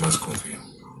quienes más confío.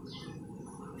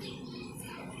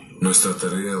 Nuestra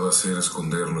tarea va a ser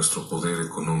esconder nuestro poder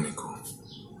económico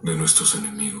de nuestros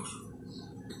enemigos.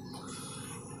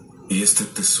 Y este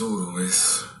tesoro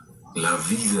es la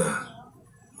vida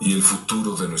y el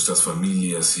futuro de nuestras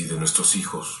familias y de nuestros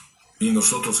hijos. Y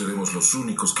nosotros seremos los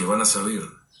únicos que van a saber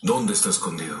dónde está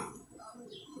escondido.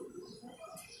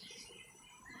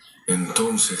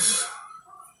 Entonces,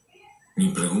 mi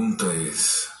pregunta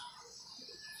es,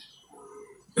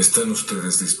 ¿están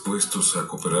ustedes dispuestos a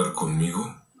cooperar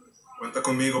conmigo? Cuenta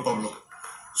conmigo, Pablo.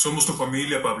 Somos tu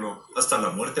familia, Pablo. Hasta la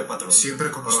muerte, patrón.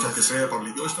 Siempre con usted. Lo que sea,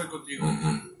 Pablito. Yo estoy contigo.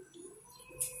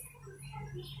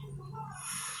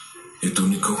 ¿Y tú,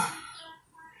 Nico?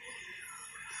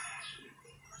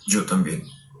 Yo también.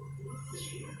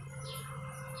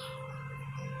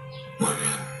 Muy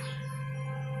bien.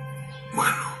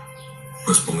 Bueno,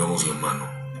 pues pongamos la mano.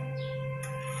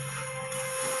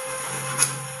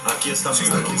 Aquí estamos. Sí,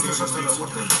 aquí estamos hasta la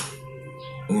muerte.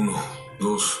 1,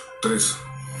 2, 3.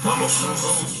 ¡Vamos!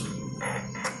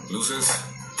 Luces.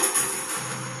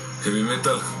 Heavy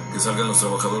metal. Que salgan los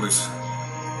trabajadores.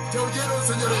 ¿Ya oyeron,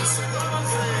 señores?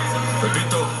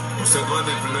 Pepito, usted va en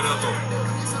el primer auto.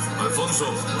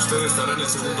 Alfonso, usted estará en el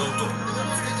segundo auto.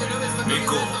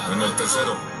 Nico, en el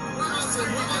tercero.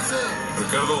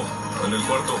 Ricardo, en el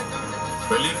cuarto.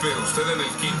 Felipe, usted en el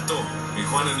quinto. Y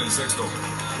Juan en el sexto.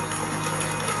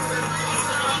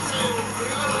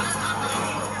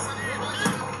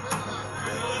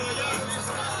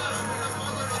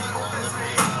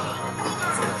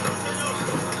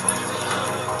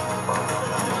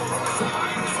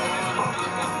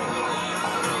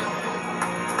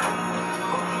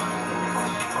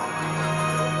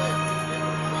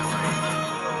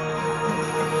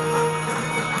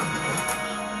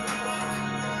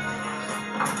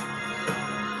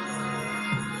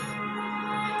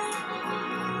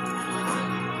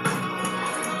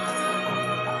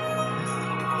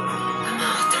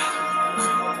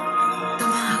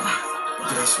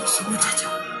 Muchacho,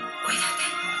 cuídate.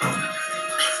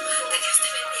 Que Dios te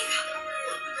bendiga.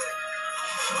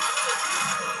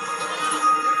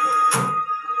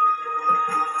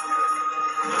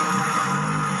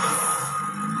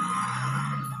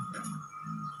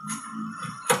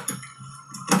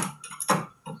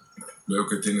 Veo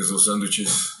que tienes 2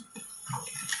 sándwiches.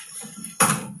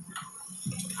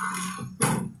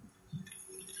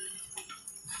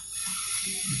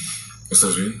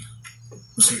 ¿Estás bien?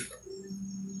 Sí.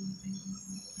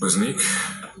 Pues Nick,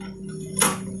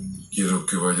 quiero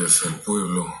que vayas al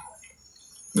pueblo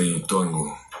de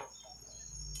Ituango.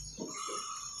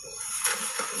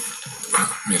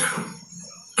 Mira,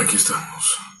 aquí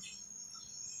estamos.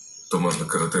 Tomas la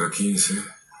carretera 15,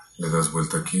 le das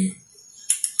vuelta aquí,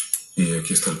 y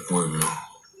aquí está el pueblo,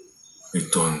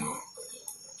 Ituango.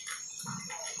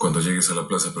 Cuando llegues a la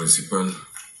plaza principal,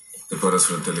 te paras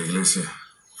frente a la iglesia,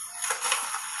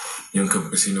 y un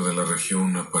campesino de la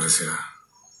región aparecerá.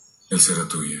 Él será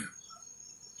tu guía.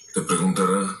 Te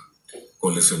preguntará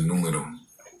cuál es el número,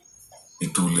 y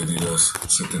tú le dirás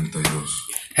 72.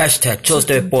 Hashtag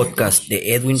XoloSTV Podcast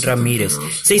de Edwin Ramirez,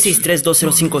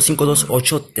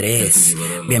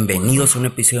 663-205-5283. Bienvenidos a un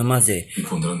episodio más de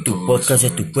tu podcast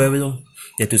de tu pueblo,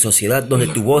 de tu sociedad, donde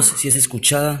tu voz sí es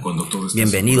escuchada.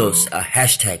 Bienvenidos a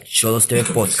Hashtag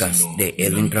XoloSTV Podcast de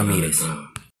Edwin Ramirez.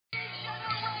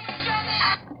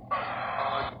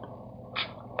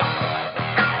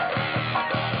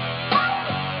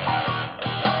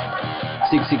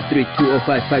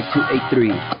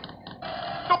 663-205-5283.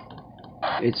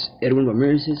 It's Edwin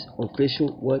Ramirez's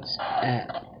official WhatsApp.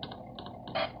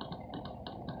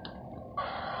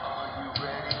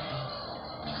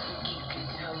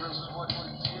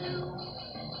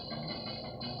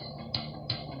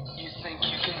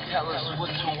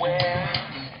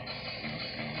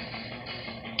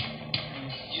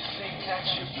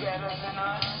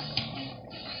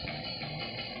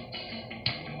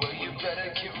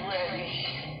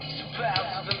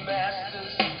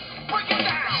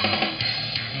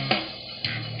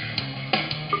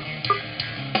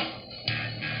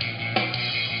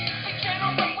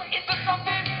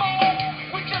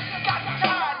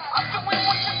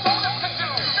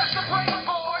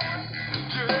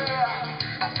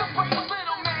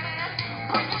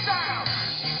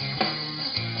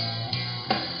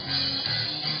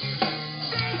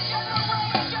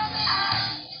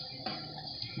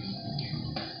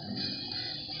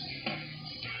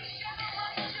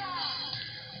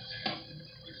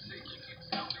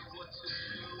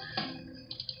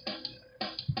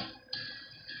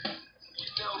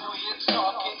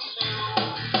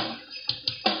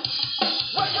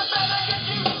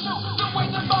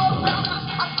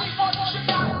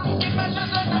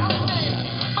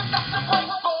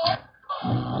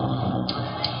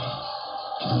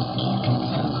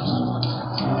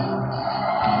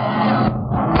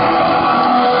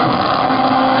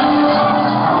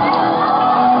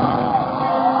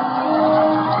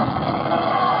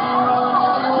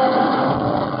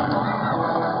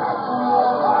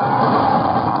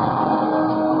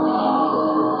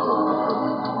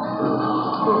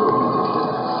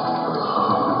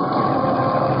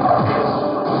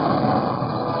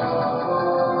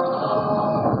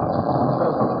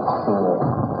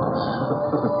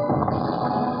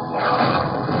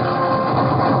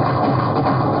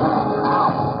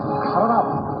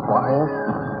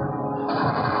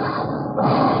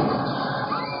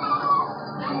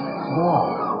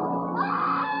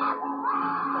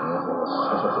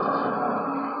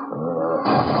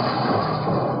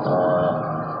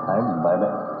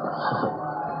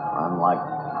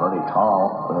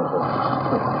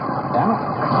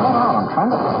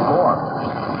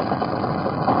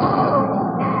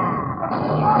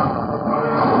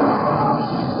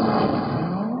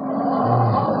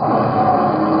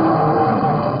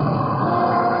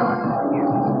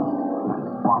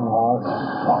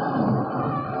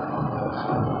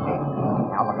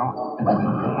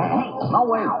 No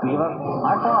way, Beavis.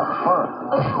 I crossed first.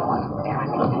 I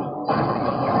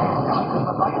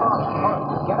crossed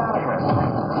first. Get out of here.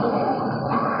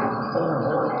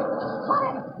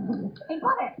 Hey,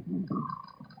 Butter!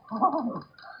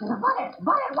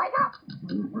 Butter, wake up!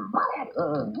 Butter!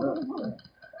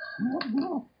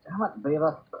 Damn it,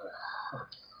 Beavis.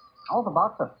 I was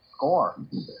about to score.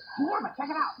 Yeah, but check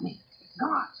it out. It's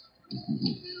gone.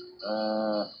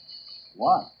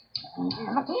 What? The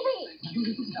TV!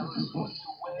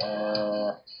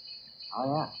 Oh,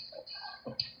 yeah.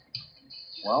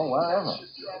 Well, where is it?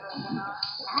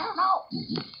 I don't know.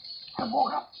 I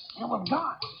woke up. It was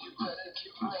gone.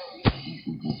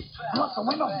 Look, the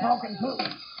window's broken, too.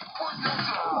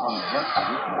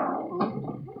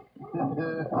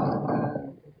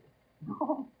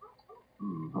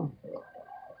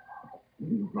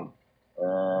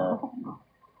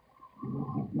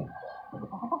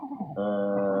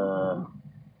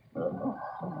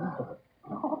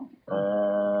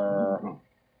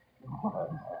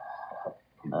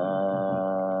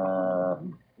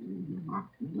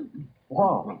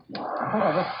 Whoa. I think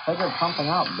I just figured something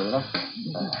out, Beavis.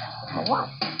 What?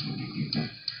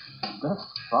 This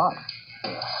sucks.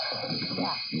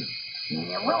 Yeah.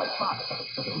 It really sucks.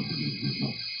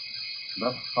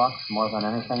 This sucks more than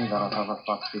anything that has ever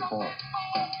sucked before.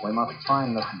 We must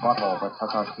find this butthole that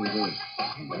took our TV.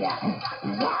 Yeah.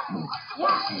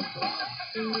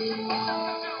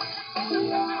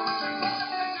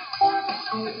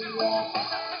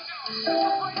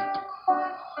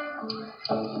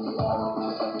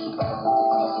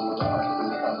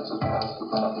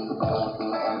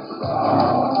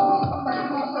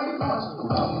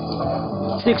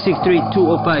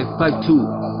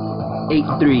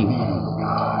 663-205-5283.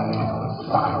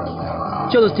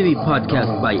 XoloSTV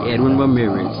podcast by Edwin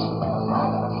Ramirez.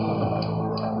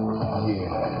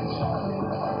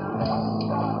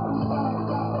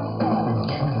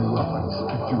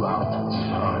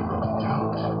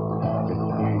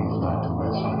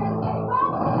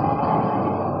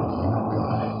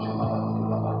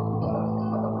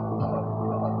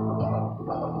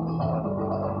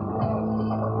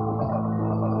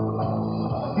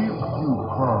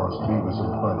 Beavis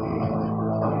and Butthead.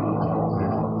 They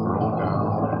will throw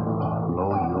down and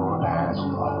blow your ass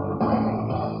away.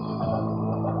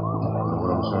 Know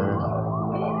what I'm saying?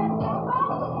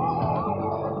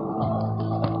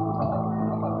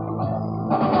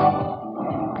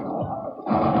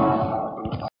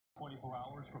 24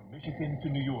 hours from Michigan to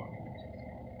New York.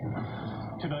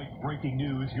 Tonight, breaking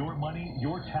news, your money,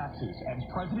 your taxes, and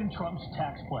President Trump's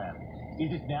tax plan.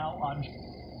 Is it now on...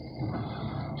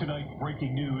 Tonight,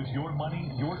 breaking news, your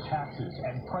money, your taxes,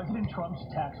 and President Trump's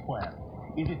tax plan.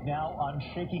 Is it now on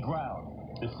shaky ground?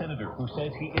 The senator who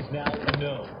says he is now a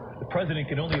no. The president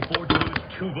can only afford to lose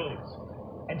 2 votes.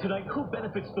 And tonight, who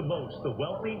benefits the most? The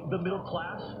wealthy, the middle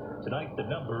class? Tonight, the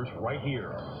numbers right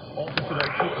here. Also tonight,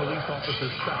 2 police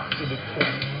officers shot in the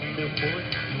chest. Their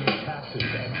bullets, taxes,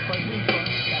 and President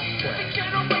Trump's tax plan.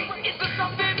 Is there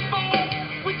something more?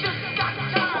 We just got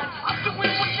time. I'm doing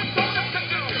what you told us to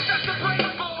do. That's the brain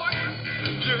boy.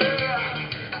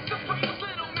 Yeah. That's the brain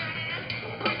little man.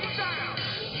 Break it down.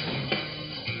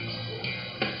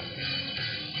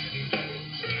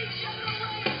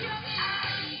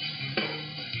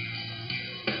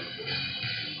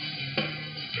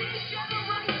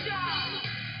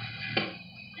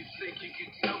 You think you can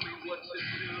tell me what to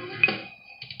do?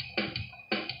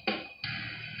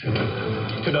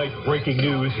 Tonight, breaking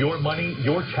news, your money,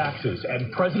 your taxes,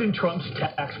 and President Trump's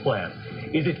tax plan.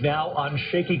 Is it now on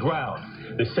shaky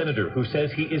ground? The senator who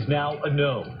says he is now a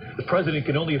no. The president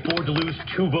can only afford to lose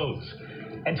 2 votes.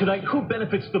 And tonight, who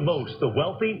benefits the most? The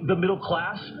wealthy, the middle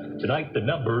class? Tonight, the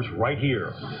numbers right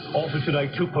here. Also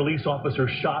tonight, 2 police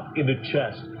officers shot in the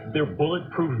chest. Their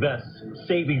bulletproof vests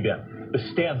saving them. The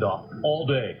standoff all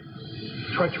day.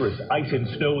 Treacherous ice and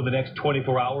snow in the next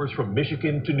 24 hours from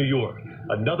Michigan to New York.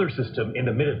 Another system in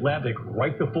the mid-Atlantic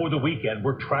right before the weekend.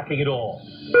 We're tracking it all.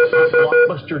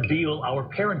 Blockbuster deal, our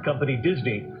parent company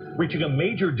Disney, reaching a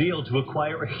major deal to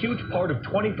acquire a huge part of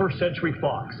 21st Century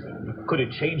Fox. Could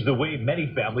it change the way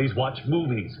many families watch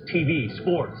movies, TV,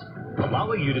 sports,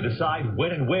 allowing you to decide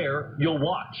when and where you'll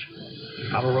watch?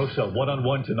 Omarosa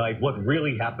one-on-one tonight, what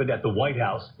really happened at the White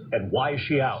House and why is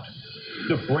she out?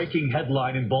 The breaking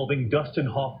headline involving Dustin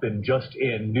Hoffman just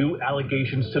in, new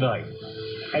allegations tonight.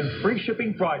 And free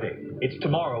shipping Friday. It's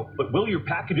tomorrow, but will your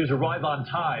packages arrive on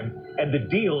time? And the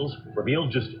deals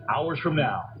revealed just hours from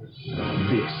now.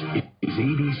 This is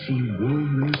ABC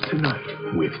World News Tonight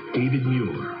with David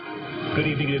Muir. Good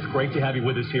evening. It is great to have you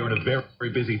with us here on a very,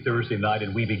 very busy Thursday night,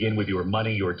 and we begin with your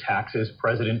money, your taxes.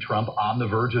 President Trump on the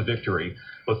verge of victory,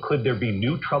 but could there be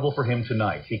new trouble for him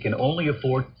tonight? He can only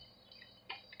afford...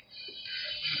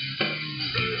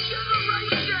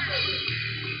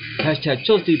 Hashtag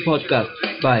XoloSTV Podcast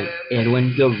by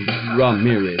Edwin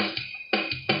Ramirez.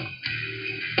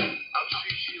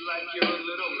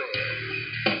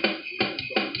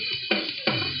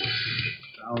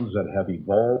 Sounds that have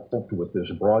evolved with this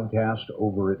broadcast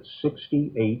over its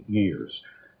 68 years,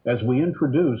 as we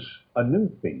introduce a new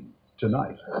theme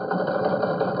tonight.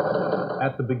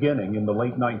 At the beginning, in the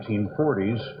late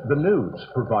 1940s, the news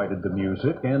provided the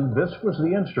music, and this was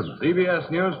the instrument. CBS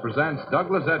News presents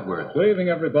Douglas Edwards. Good evening,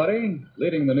 everybody.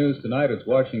 Leading the news tonight is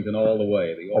Washington All the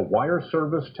Way. A wire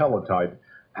service teletype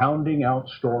pounding out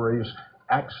stories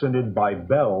accented by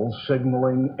bells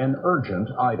signaling an urgent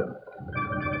item.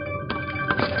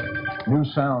 New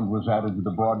sound was added to the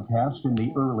broadcast in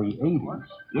the early 80s.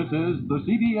 This is the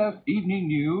CBS Evening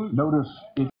News. Notice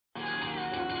it.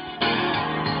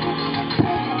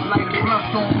 Light a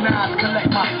blunt on knives, collect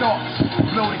my thoughts.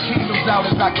 Blow the candles out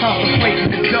as I contemplate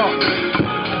in the dark.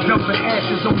 Dumping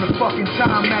ashes on the fucking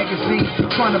Time magazine.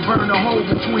 Trying to burn a hole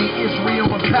between Israel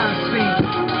and Palestine.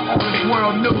 All this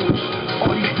world news,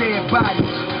 all these dead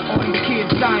bodies. All these kids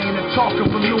dying and talk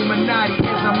of Illuminati.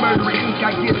 As I'm murdering ink,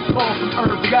 I get a call from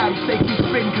Irv Gotti. Say keep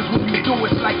spitting, cause when you do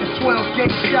it's like a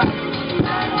 12-gauge shot.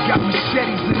 Got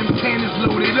machetes and them tanners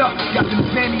loaded up. Got them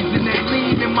zannies and that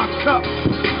lean in my cup.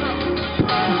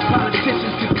 These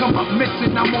politicians can come up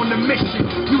missing, I'm on a mission.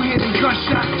 You hear them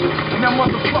gunshots, and them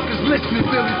motherfuckers listening.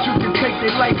 Feel that you can take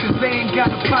their life, cause they ain't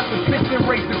got a pot to piss and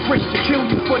raise the Christian. Kill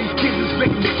you for these kids is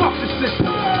victims, fuck the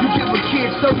system. You give a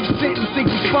kid 30 cents and think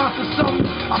you sponsor something?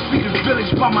 I feed a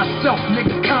village by myself,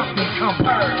 nigga, Compton come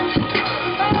purge.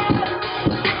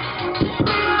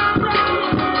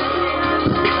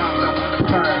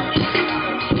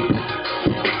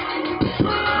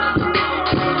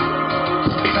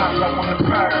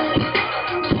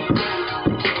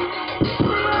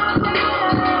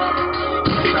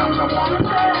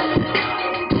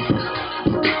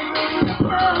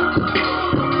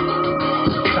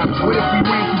 What if we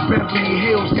ran through Beverly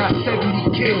Hills, got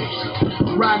 70 kills?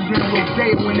 Riding down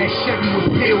Rodeo in that Chevy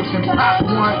with pills and pop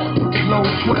one. Load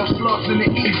 12 slugs in the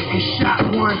east and shot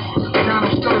one.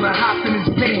 Donald Sterling hopped in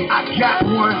his van, I got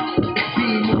one.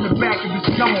 Beam on the back of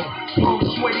his dome. Long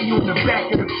sweaty on the back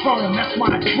of the chrome, that's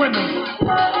my adrenaline.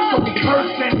 So we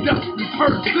purge that dust, we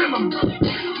purge Zimmerman.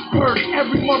 Purge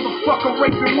every motherfucker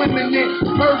raping women in.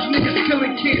 Purge niggas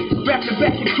killing kids, back to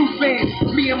back in two vans.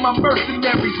 Me and my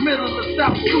mercenaries, middle of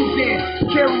South Sudan.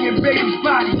 Carrying babies'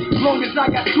 bodies, long as I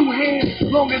got two hands,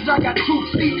 long as I got 2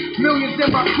 feet. Millions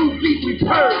in my crew feet, we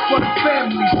purge for the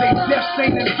families. They deaths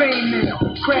ain't in vain now.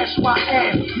 Crash my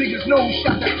ass, niggas know who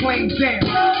shot that plane down.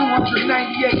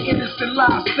 298 innocent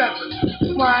lives severed.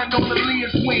 Flying on the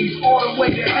Leah's wings, all the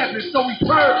way to heaven, so we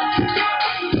purge.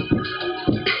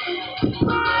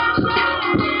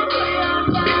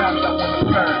 Sometimes I wanna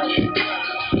purge.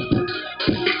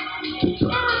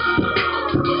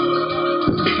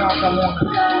 Sometimes I wanna.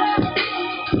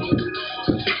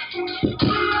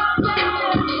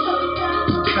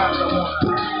 Sometimes I wanna.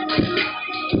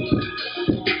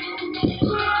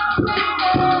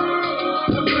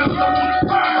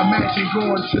 Imagine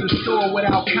going to the store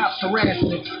without cops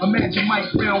harassing. Imagine Mike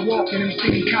Brown walking and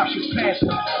thinking cops just passing.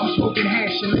 I'm smoking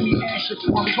hash and let me ash it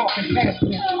before I'm talking past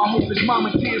him. I hope his mama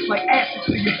tears like acid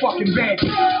to your fucking badges.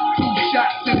 2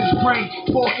 shots in his brain,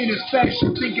 4 in his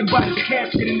fashion. Thinking about his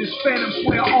casket and his phantom,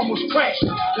 swear I almost crashed.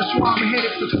 That's why I'm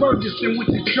headed to Ferguson with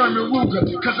the German Ruger.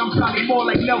 Cause I'm probably more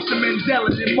like Nelson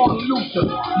Mandela than Martin Luther.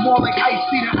 More like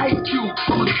Ice-T than Ice Cube.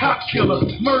 I'm a cop killer.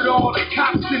 Murder all the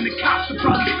cops and the cops will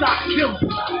probably stop killing.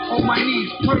 On my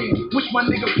knees praying, wish my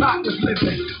nigga Pop was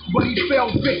living. But he fell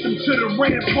victim to the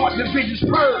Rampart Division's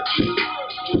purge.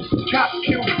 Cops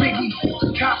kill Biggie,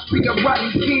 cops be the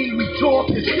rotten king. We tore up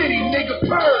the city, nigga,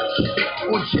 purge.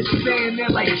 Or just stand there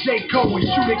like J. Cole and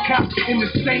shoot a cop in the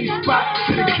same spot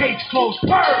till the case closed,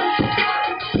 purge.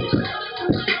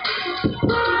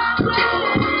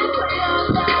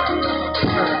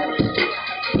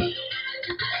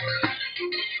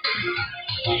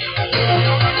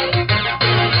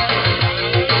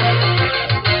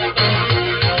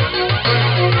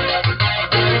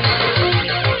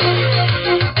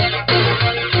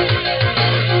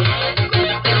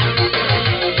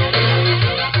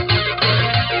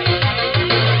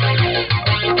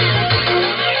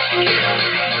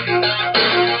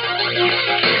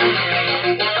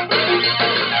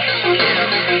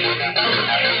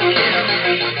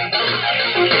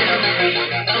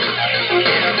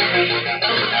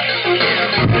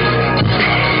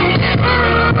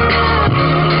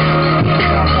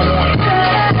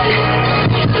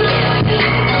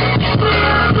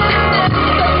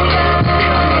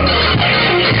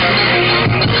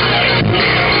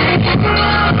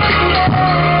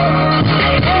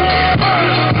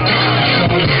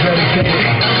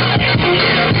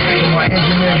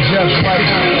 Jeff's wife,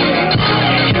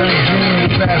 Carrie Jean, who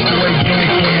passed away June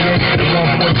 28th at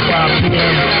 1:45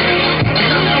 p.m.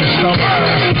 in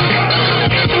Summerfest.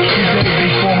 2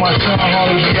 days before my son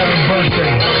Harley's 11th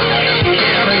birthday.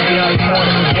 Crazy how he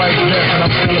mourning his wife's death and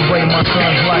I'm celebrating my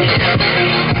son's life.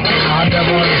 I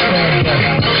never understand that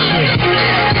shit.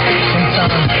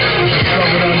 Sometimes it's a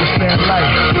struggle to understand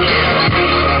life.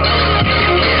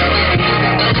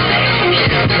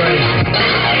 It's crazy.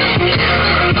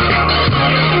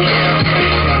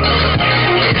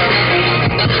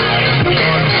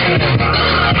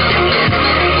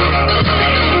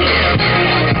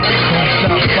 Don't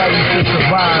stop fighting to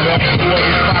survive. That's what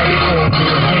we fighting for.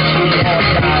 Eventually we all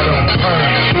died on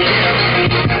purge.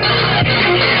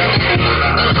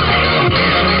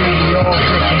 Eventually we all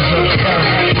victims of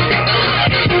purge.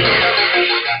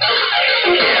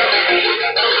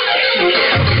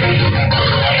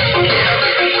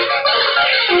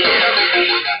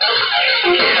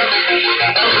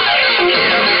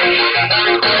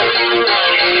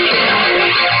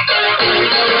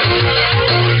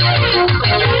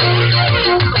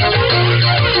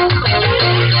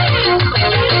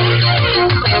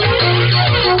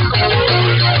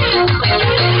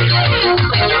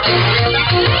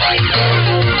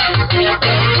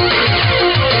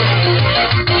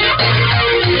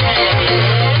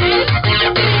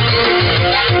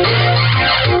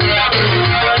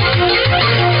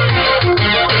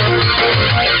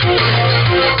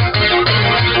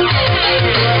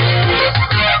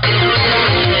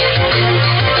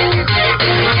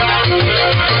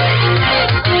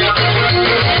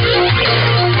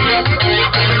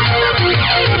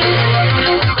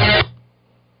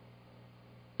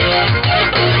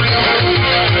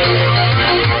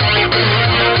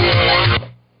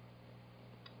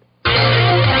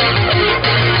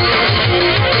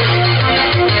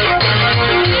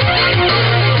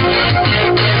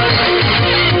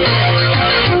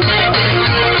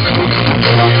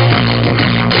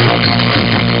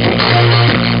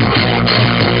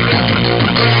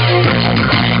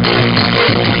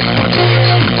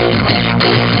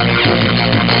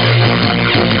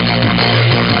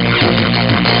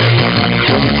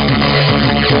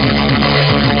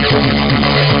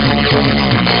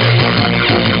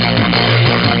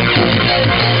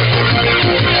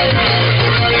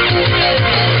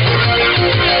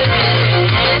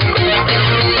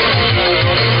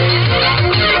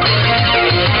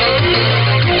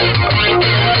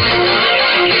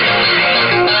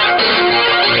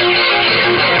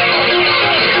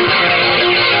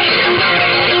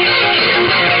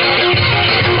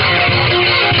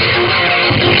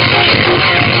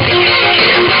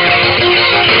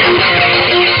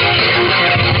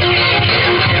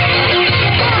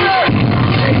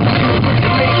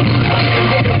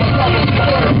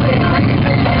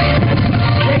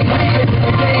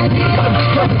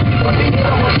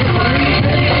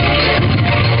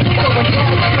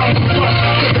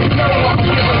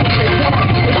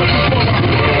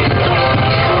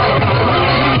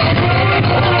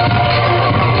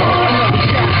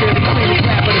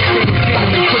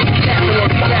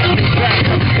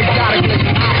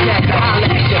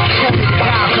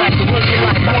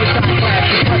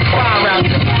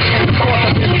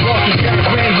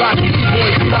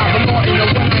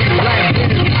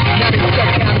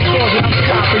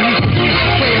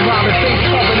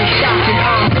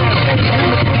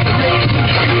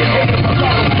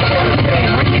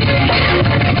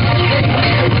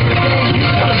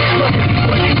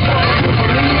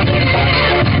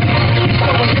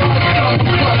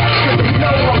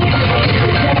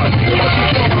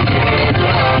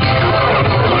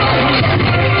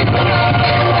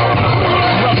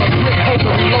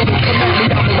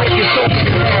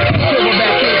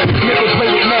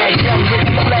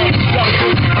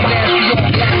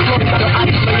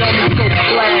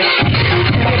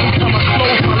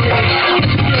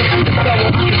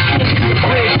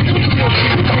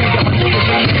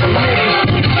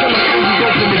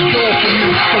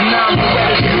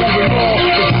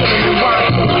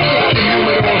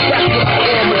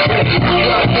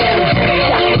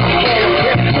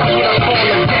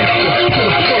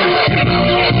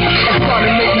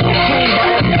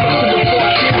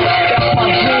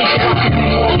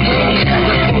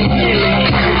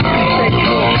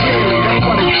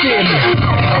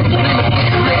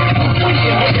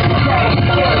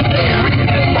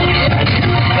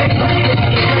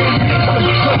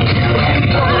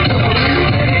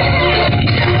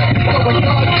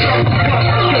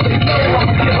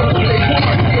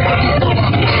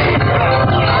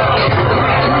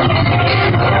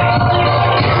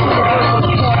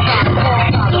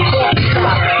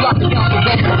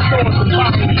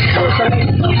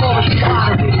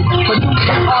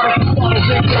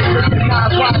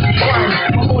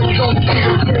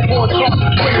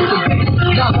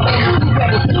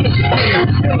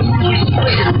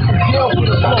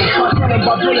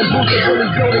 dudes that really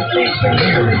do they think fingers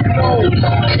in their soul.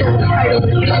 So the title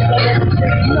is not gonna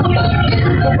take nothing.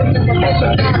 So remember, make a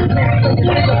content, so you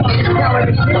think about the talent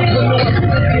and skills when no one's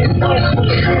thinking. No, but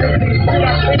the energy, shit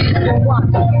I think you can watch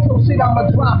it. So shit,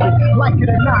 I'ma drop it, like it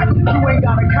or not. You ain't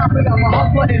gotta cop it, I'm a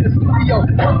hustler in the studio.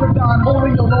 Hustler Don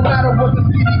Julio, no matter what the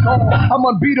CD call. I'm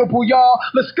unbeatable, y'all.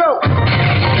 Let's go.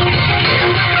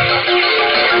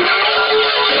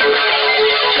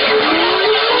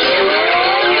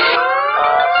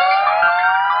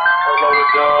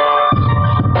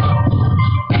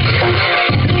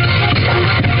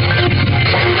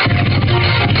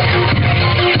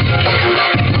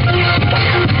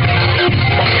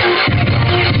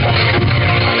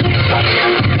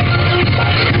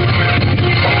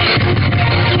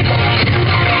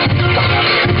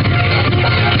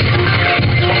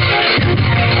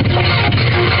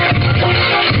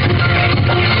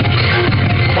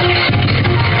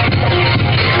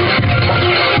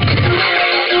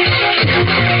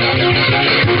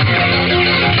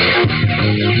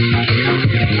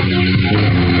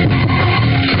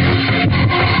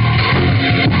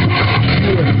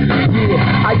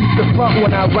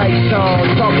 When I write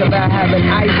songs, talk about having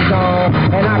ice on,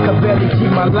 and I could barely keep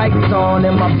my lights on,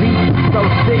 and my beat so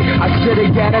sick, I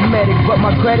should've got a medic, but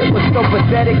my credit was so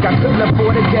pathetic, I couldn't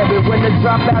afford a debit. When the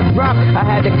dropout dropped, I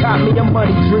had to cop me a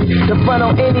money tree to front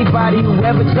on anybody who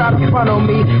ever tried to front on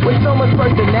me. With so much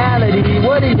personality,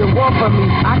 what do you want from me?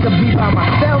 I could be by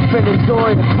myself and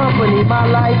enjoy the company. My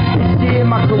life is shit,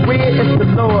 my career is the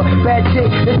Lord. Bad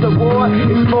chick is the war,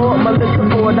 it's for Melissa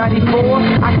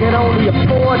 494. I can only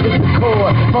afford this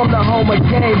record from the home of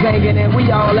gang banging, and we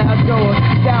all outdoors.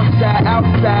 South side,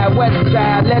 outside, west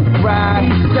side, let's ride.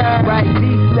 East side, right,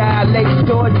 beach side, Lake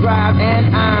Shore Drive,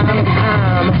 and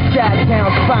I'm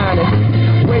Chi-Town's finest.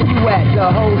 Where you at?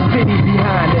 The whole city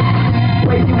behind us.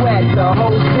 Where you at? The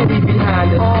whole city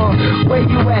behind us. Where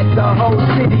you at? The whole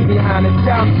city behind us.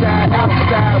 South side,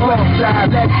 outside, west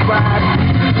side, let's ride.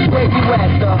 Where you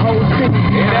at? The whole city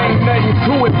behind us. It ain't nothing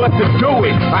to it but to do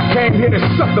it. I came here to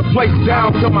shut the place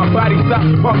down till my body stops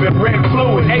pumping red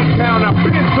fluid. A-Town, I've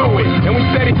been through it, and we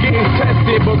steady getting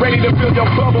tested, but ready to fill your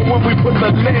bubble when we put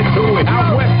the lid to it.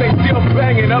 Out west they still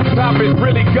banging, up top it's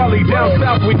really gully. Down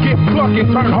south we get fucking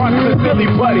turn hearts to silly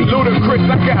buddy. Ludacris,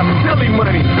 I got silly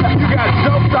money. You got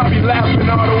jokes, I'll be laughing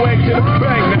all the way to the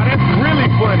bank. Now that's really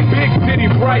funny. Big city,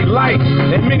 bright lights,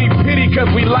 and many pity cause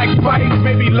we like fights.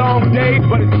 Maybe long days,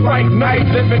 but it's bright nights,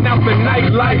 living out the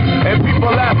nightlife. And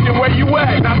people asking where you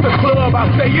at, not the club,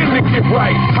 I stay in to get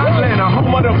right. Atlanta,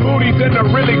 home of the booties and the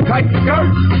really tight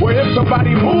skirts, where if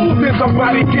somebody moves, then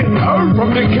somebody gets hurt.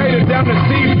 From Decatur down to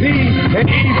CP and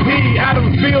EP,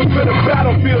 Adamsville to the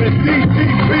battlefield and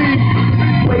DTP.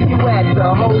 Where you at?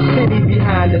 The whole city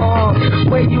behind us.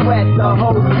 Where you at? The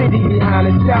whole city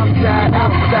behind us. South side,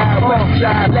 outside, west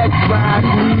side, let's ride.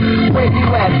 Where you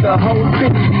at? The whole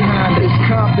city behind us.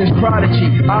 Compton's prodigy.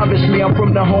 Obviously, I'm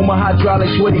from the home of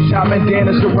hydraulics, where they top and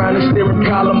dancers around the steering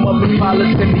column of the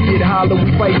pilots. And to get hollow,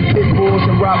 we fight pit bulls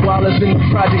and rottweilers in the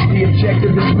projects. The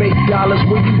objective is make dollars.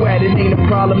 Where you at? It ain't a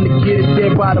problem to get it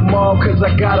there by the mall, cause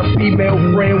I got a female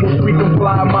friend with freaking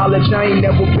fly mileage. I ain't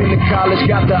never been to college.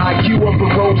 Got the IQ of a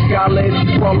road scholar. If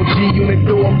you follow G-Unit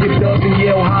through them, give thugs and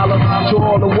yell holler. To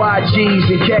all the YGs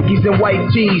and khakis and white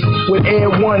tees with Air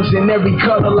Ones in every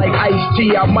color like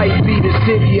Ice-T. I might be the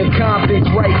city of Compton's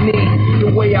right knee.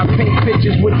 The way I paint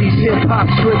pictures with these hip-hop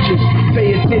scriptures.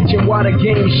 Pay attention while the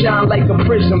game shine like a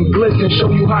prism. Glisten,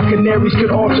 show you how canaries could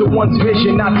alter one's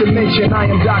vision. Not to mention I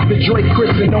am Dr. Dre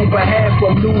Christian on behalf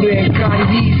of Luda and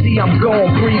Kanye. See, I'm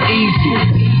going breathe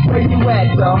easy. Where you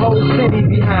at? The whole city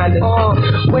behind us.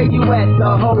 Where you at?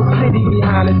 The whole city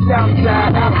behind us. South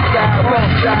side, outside,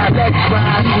 west side, let's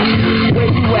ride. Where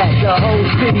you at? The whole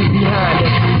city behind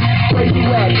us. Where you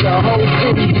at? The whole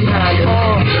city behind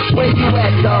us. Where you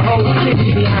at? The whole city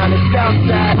behind us. South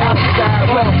side, outside,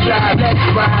 west side, let's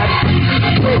ride.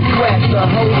 Where you at? The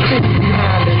whole city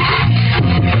behind us.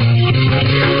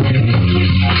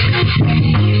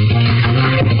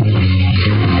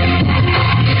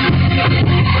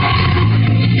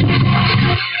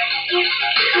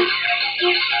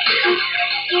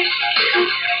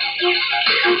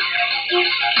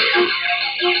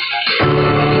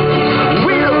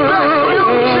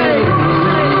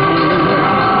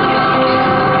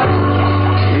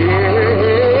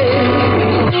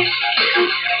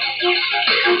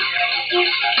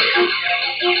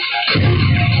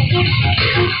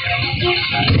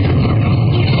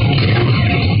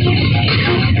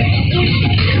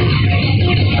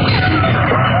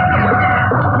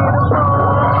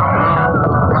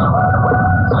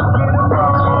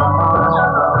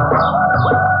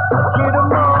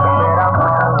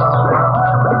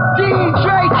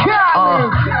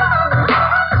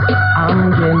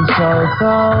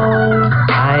 go.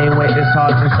 I ain't wait this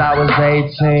hard since I was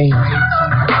 18.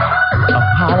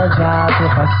 Apologize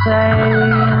if I say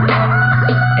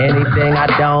anything I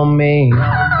don't mean.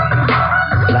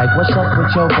 Like, what's up with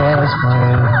your best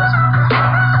friend?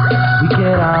 We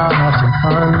could all have some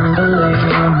fun, believe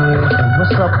me. And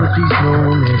what's up with these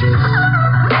new niggas?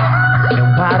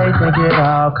 And why they think it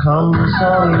all comes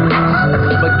so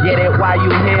easy? But get it while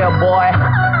you here, boy.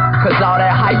 Cause all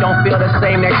that hype don't feel the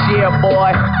same next year,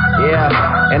 boy.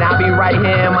 Yeah, and I'll be right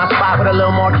here in my spot with a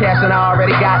little more cash than I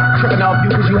already got. Tripping off you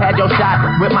cause you had your shot.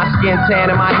 With my skin tan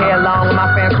and my hair long. With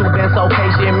my fans who've been so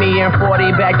patient. Me and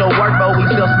 40 back to work, but we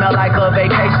still smell like a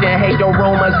vacation. Hate the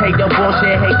rumors, hate the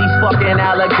bullshit, hate these fucking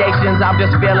allegations. I'm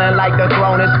just feeling like the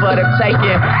throne is for the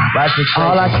taking.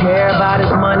 All I care about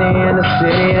is money in the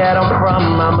city that I'm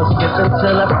from. I'ma sip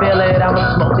until I feel it, I'ma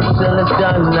smoke it till it's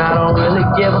done. I don't really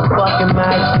give a fuck in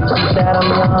my excuses that I'm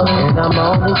young. And I'm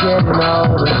only getting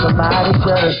older. Somebody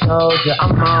should've told you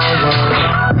I'm on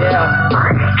one. Yeah,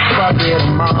 fuck it,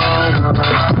 I'm on one.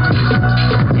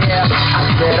 Yeah, I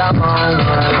said I'm on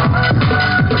one.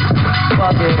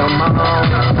 Fuck it, I'm on one.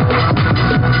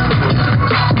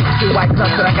 Two white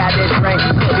cups that I got that drink.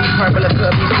 Could be purple or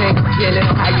could be pink. Depending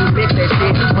on how you mix that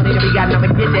shit. Money that we got, I'ma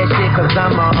get that shit. Cause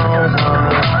I'm on one.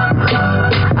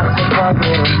 I said fuck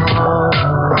it, I'm on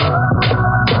one.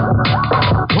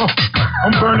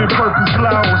 I'm burning purple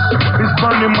flowers, it's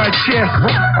burning my chest.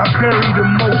 I bury the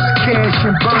most cash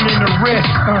and burning the rest.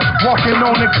 Walking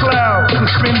on the clouds,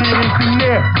 suspended in thin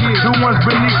air. The ones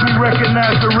beneath me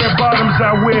recognize the red bottoms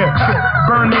I wear.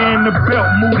 Burning in the belt,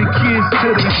 move the kids to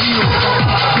the heel.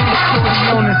 Big shorty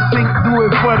on the sink, do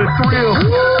it for the thrill.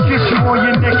 Kiss you on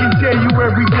your neck and tell you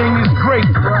everything is great.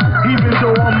 Even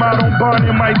though I'm out on bond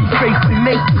and might be facing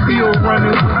Nate. Still running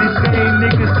with the same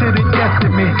niggas to the death of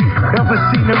me. Ever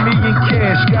seen $1 million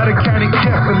cash, gotta count it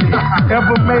carefully.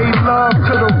 Ever made love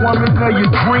to the woman of your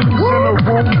dreams in a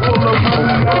room full of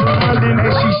money out of London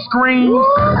as she screams?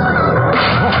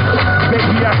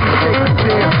 Baby, I can take it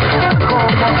there. Call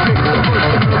my picture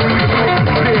personally to make it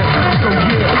clear. So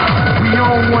yeah, we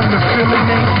on one, the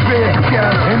feeling ain't fair.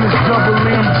 And it's double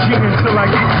MG until I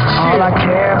get the shit. All I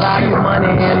care about is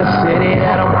money in the city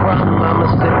that I'm from. I'ma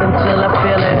sip until I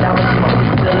feel it, I'ma smoke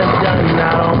it till it's done.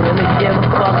 I don't really give a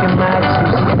fuck in my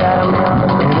excuses that I'm young.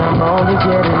 And I'm only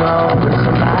getting older.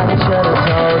 Somebody should've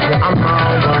told you I'm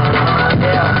on one.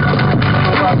 Yeah,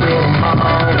 fuck it, I'm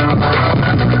on one.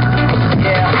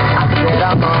 Yeah, I said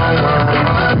I'm on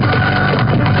one.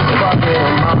 Fuck it,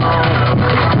 I'm on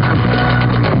one.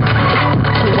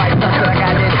 Two white cups that I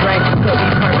got that drink. Could be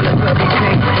purple or could be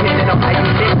pink. Depending on how you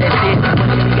mix that shit.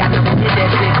 Money we got, never get that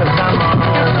shit. Cause I'm on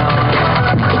one.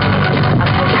 I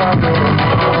said fuck it, I'm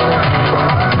on one.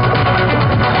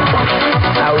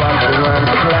 I walk around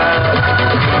the club,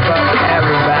 fuck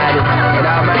everybody, and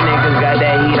all my niggas got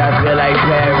that heat, I feel like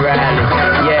Pat Riley.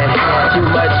 Yeah, too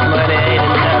much money ain't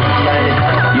enough money.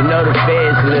 You know the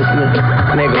feds listening,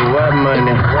 nigga, what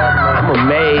money? I'm a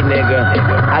made nigga,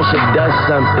 I should dust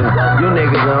something. You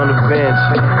niggas on the bench,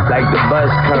 like the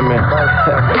bus coming.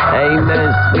 Ain't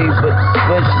nothing sweet but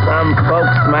switch. Some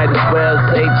folks might as well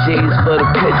say cheese for the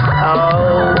pitch.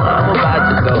 Oh, I'm about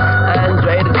to go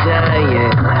Andre the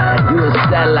Giant. You a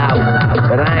sellout,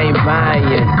 but I ain't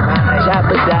buying.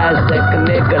 Chopper dissect a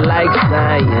nigga like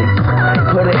science.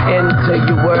 Put it into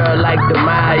your world like the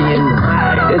Mayans.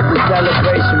 It's a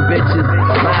celebration, bitches.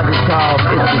 Mazel tov.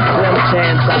 It's a slim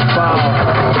chance I fall.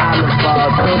 I'ma fall.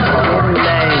 Think in the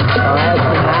lane. Oh, that's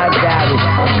when I got it.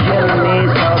 Killing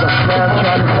these other friends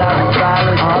trying to stop the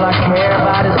violence. All I care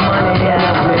about is money in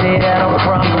the city that I'm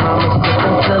from. I'ma sip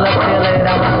until I feel it.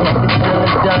 I'ma smoke it till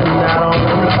it's done. I don't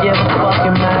really give a fuck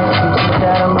in my excuses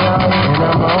that I'm young. And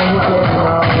I'm only getting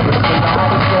older.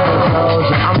 Somebody should've told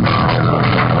you I'm on one.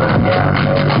 Yeah,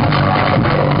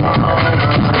 I'm on one.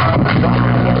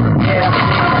 Yeah,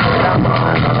 I'm on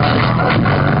one.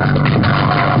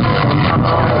 I'm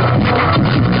on one.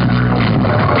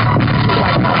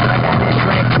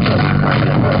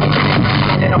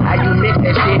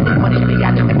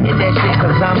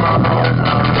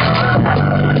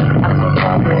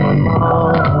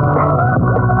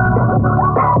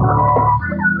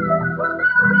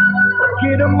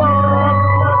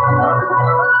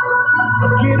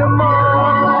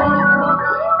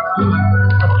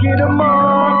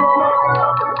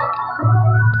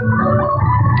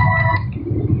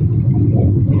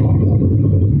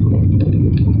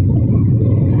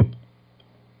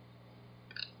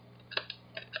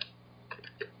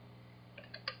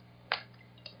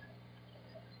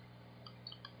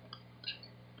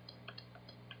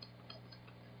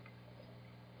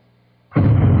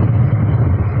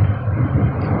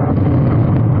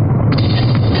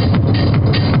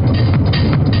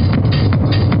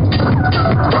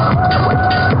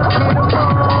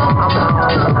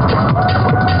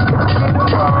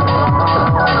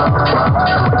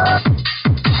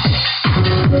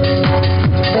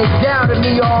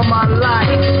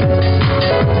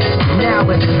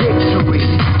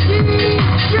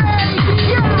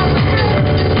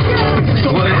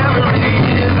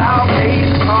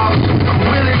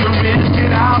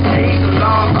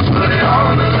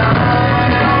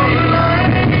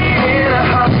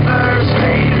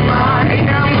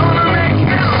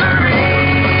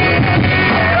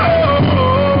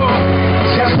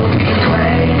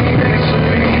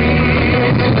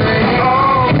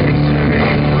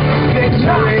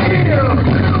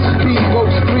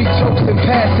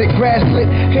 gaslit,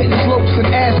 hitting slopes in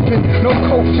Aspen. No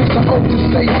coke, just an oath to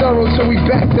stay thorough till we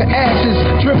back to ashes.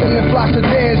 Driven in flocks of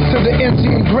dance to the empty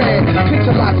and grand.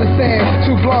 Picture lots of sand,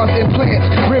 two blondes and plants,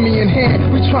 Remy in hand.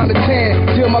 We trying to tan,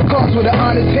 deal my cards with an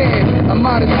honest hand. A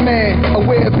modest man,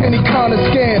 aware of any kind of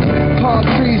scam. Palm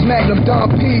trees, Magnum, Don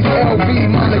P's, LV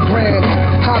monograms.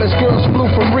 Hottest girls flew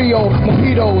from Rio,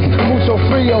 mojitos, mucho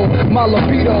frio, my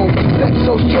libido. Sex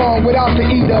so strong without the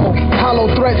ego. Hollow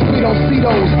threats, we don't see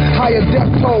those. Higher death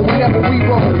toll whenever we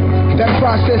roll. That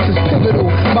process is pivotal.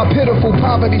 My pitiful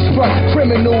poverty-struck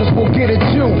criminals will get at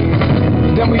you.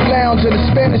 Then we lounge in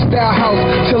a Spanish-style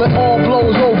house till it all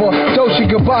blows over. Dolce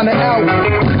Gabbana out.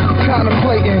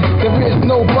 Contemplating, there is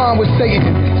no bond with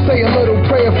Satan. Say a little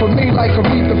prayer for me like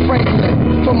Aretha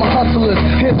Franklin. For my hustlers,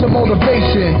 here's some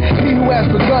motivation. He who has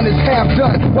begun is half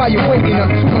done. While you're waiting, I'm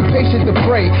too impatient to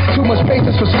pray. Too much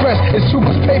patience for stress, it's too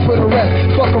much paper to rest.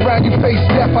 Fuck around, you face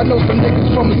death. I know some niggas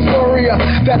from Astoria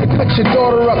that'll cut your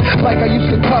daughter up like I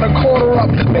used to cut a quarter up.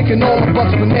 Making all the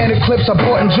bucks, banana clips I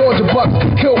bought in Georgia bucks.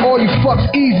 Kill all you fucks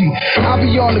easy. I'll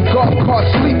be on the golf cart,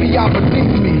 sleepy, y'all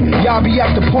beneath me. Y'all be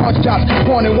at the pawn shops,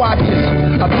 pawning watches.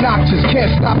 Obnoxious,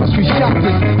 can't stop us, we shot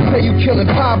this. Say you killing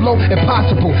Pablo,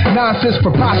 impossible. Nonsense,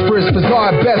 preposterous,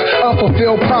 bizarre at best.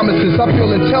 Unfulfilled promises, I feel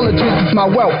intelligence is my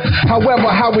wealth. However,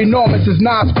 how enormous is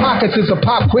Nas' pockets is a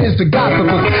pop quiz to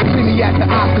gossipers. See me at the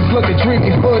Oscars, looking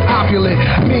dreamy, hood, opulent.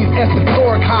 Means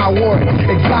esoteric, high ward,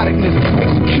 exoticness.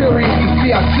 Makes you curious to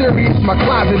see how serious my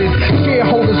closet is.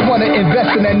 Shareholders wanna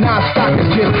invest in that non-stock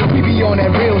shit. We be on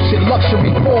that real shit,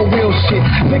 luxury, four-wheel shit.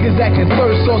 Niggas that can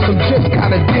thirst on some just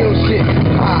gotta deal shit.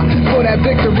 For that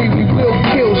victory, we will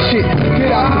kill shit.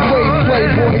 Get out the way,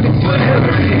 playboy. This is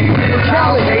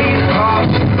brutality.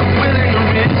 Willing to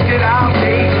risk it, I'll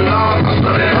take the loss.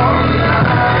 Put it on the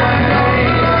line.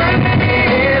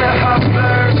 In a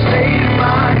hustler state of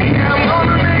mind, I'm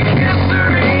gonna make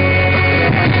history.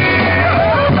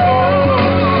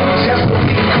 Just to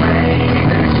be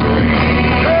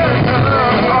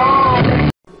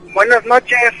Buenas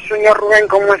noches, señor Rubén,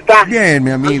 ¿cómo está? Bien,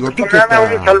 mi amigo, ¿tú qué Nada,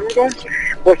 tal? un saludo.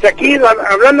 Pues aquí,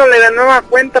 hablándole de nueva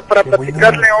cuenta para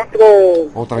platicarle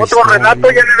otro relato.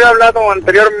 Ya le había hablado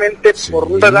anteriormente por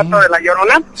un relato de La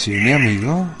Llorona. Sí, mi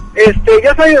amigo.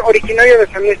 Yo soy originario de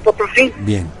San Luis Potosí.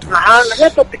 Bien. Ajá, le voy a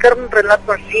platicar un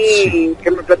relato así que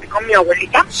me platicó mi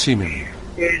abuelita. Sí, mi amigo.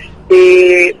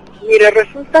 Mire,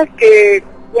 resulta que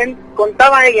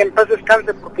contaba ella, en paz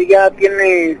descanse, porque ya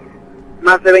tiene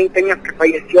más de 20 años que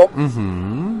falleció,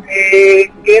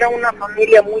 que era una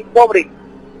familia muy pobre.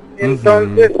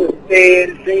 Entonces,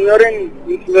 el señor en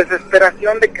su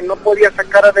desesperación de que no podía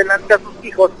sacar adelante a sus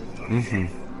hijos,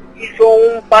 hizo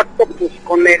un pacto pues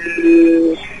con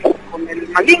el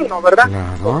maligno, ¿verdad?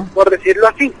 Claro. Por decirlo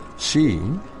así. Sí.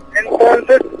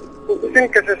 Entonces, pues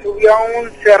dicen que se subió a un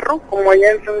cerro, como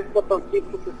allá en San Luis Potosí,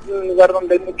 pues es un lugar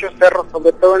donde hay muchos cerros,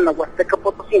 sobre todo en la Huasteca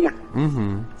Potosina.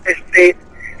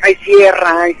 Hay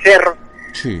sierra, hay cerro.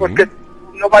 Sí. Pues que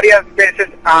subió varias veces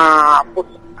a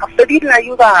pedirle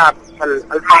ayuda pues,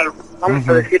 al malo, vamos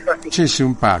a decirlo así. Sí, sí,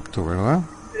 un pacto, ¿verdad?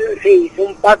 Sí, hizo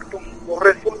un pacto.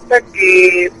 Pues resulta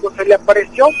que pues se le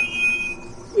apareció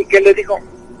y que le dijo,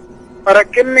 ¿para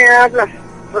qué me hablas?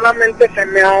 Solamente se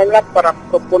me habla para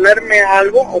proponerme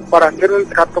algo o para hacer un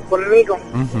trato conmigo.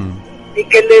 Y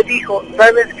que le dijo,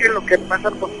 ¿sabes qué? Lo que pasa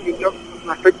pues que yo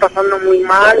la estoy pasando muy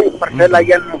mal, mi parcela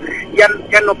ya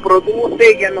no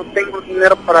produce, ya no tengo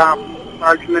dinero para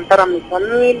alimentar a mi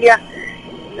familia.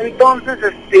 Entonces,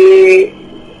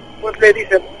 pues le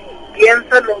dice,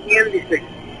 piénsalo bien, dice,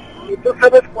 ¿y tú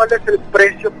sabes cuál es el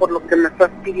precio por lo que me estás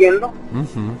pidiendo?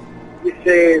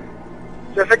 Dice,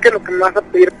 yo sé que lo que me vas a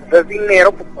pedir pues, es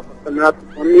dinero pues, para sostener a tu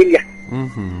familia.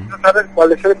 ¿No sabes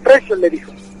cuál es el precio? Le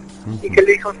dijo. Y que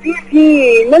le dijo,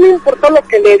 sí, no le importó lo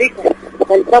que le dijo.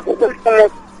 Contrato, pues,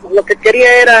 como lo que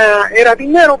quería era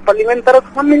dinero para alimentar a su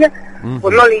familia,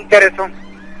 pues no le interesó.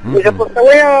 Dice, pues te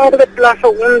voy a dar de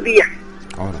plazo un día.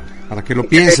 Ahora, para que lo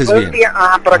pienses bien.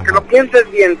 Para que lo pienses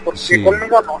bien, porque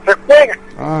conmigo no se juega.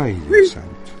 Ay, Dios santo.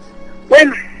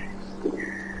 Bueno,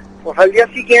 pues al día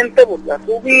siguiente volvió a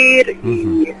subir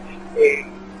y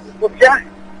pues ya,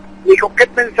 dijo, ¿qué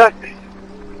pensaste?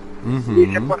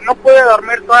 Dice, pues no pude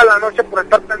dormir toda la noche por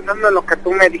estar pensando en lo que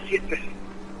tú me dijiste.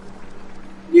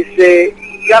 Dice,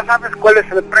 ¿y ya sabes cuál es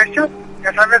el precio?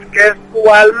 Ya sabes que es tu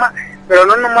alma, pero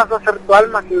no nomás va a ser tu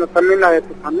alma, sino también la de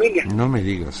tu familia. No me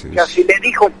digas eso. Y así le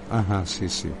dijo. Ajá,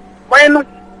 sí. Bueno,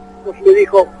 pues le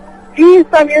dijo, sí,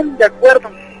 está bien, de acuerdo.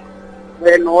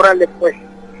 Bueno, órale pues.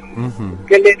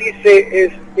 Que le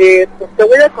dice, pues te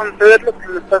voy a conceder lo que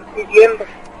me estás pidiendo.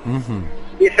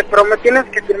 Dice, pero me tienes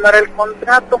que firmar el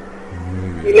contrato.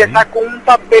 y le sacó un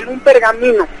papel, un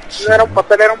pergamino, no era un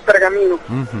papel, era un pergamino.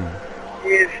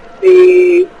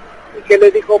 Y que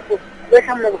le dijo, pues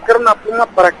déjame buscar una pluma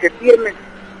para que firme.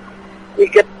 Y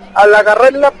que al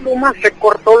agarrar la pluma se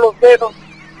cortó los dedos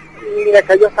y le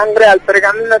cayó sangre al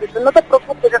pergamino. Dice, no te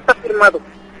preocupes, ya está firmado.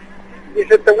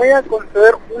 Dice, te voy a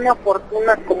conceder una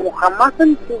fortuna como jamás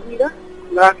en tu vida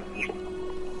la has visto.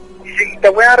 Dice, y te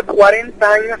voy a dar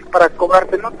 40 años para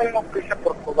cobrarte, no tengo prisa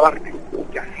por cobrarte.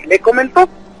 Y así le comentó,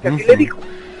 y así le dijo.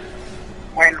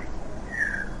 Bueno,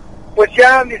 pues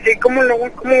ya, dice, ¿cómo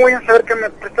voy a saber que me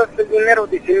prestas el dinero?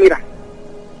 Dice, mira,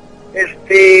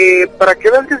 para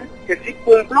que veas que sí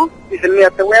cumplo, dice, mira,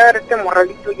 te voy a dar este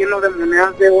morralito lleno de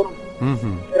monedas de oro.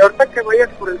 Pero ahorita que vayas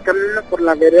por el camino, por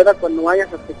la vereda, cuando vayas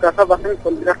a tu casa, vas a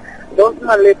encontrar 2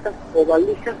 maletas o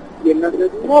valijas llenas de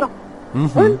dinero.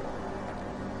 Bueno,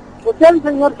 pues ya el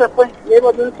señor se fue, y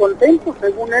iba bien contento,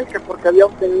 según él, que porque había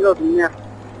obtenido dinero.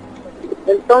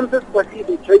 Entonces, pues sí,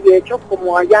 dicho y hecho,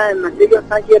 como allá en aquellos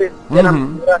talleres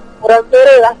eran puras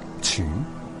veredas,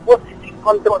 pues sí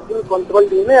encontró el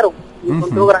dinero, y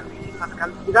encontró grandísimas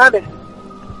cantidades.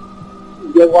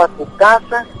 Y llegó a su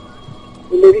casa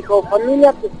y le dijo,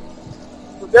 familia,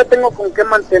 pues ya tengo con qué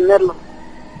mantenerlo.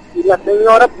 Y la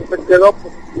señora pues se quedó,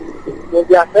 pues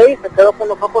de a 6, se quedó con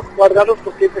los ojos cuadrados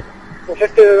porque dice,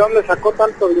 pues ¿de dónde sacó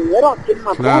tanto dinero? ¿A quién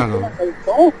mató? ¿A quién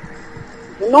asaltó?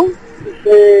 Dice, no,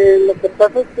 dice, lo que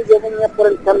pasa es que yo venía por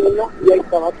el camino y ahí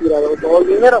estaba tirado todo el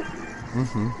dinero.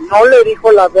 No le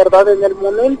dijo la verdad en el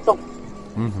momento.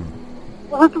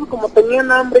 Pues estos como tenían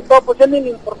hambre y todo, pues ya ni le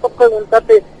importó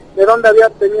preguntarte de dónde había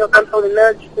tenido tanto dinero,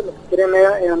 el chiste lo que querían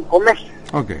eran comer.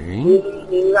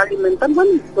 Y alimentar,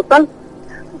 bueno, total.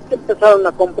 Es que empezaron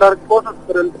a comprar cosas,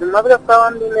 pero entre más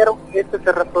gastaban dinero,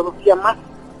 se reproducía más.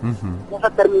 No se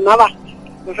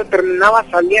terminaba,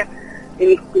 salía,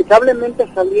 inexplicablemente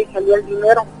salía el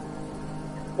dinero.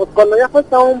 Pues cuando ya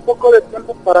faltaba un poco de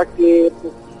tiempo para que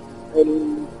pues,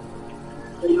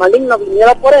 el maligno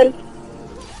viniera por él,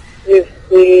 pues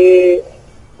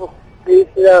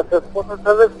dice a su esposa,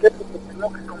 ¿sabes qué? Pues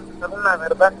tengo que confesar una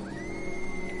verdad.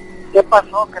 ¿Qué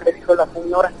pasó? Que le dijo la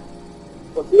señora.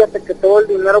 Pues fíjate que todo el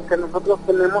dinero que nosotros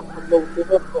tenemos pues lo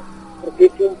usamos porque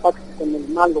hice un pacto con el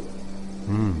malo.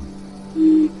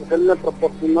 Y pues él me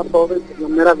proporcionó todo y pues la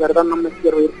mera verdad no me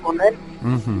quiero ir con él.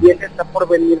 Y él está por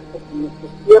venir pues, en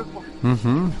estos tiempos.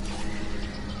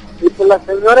 Y pues la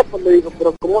señora pues le dijo,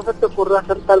 pero ¿cómo se te ocurrió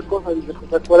hacer tal cosa? Y dice,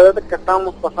 pues acuérdate que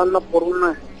estábamos pasando por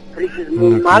una crisis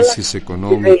muy mala. Crisis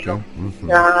económica.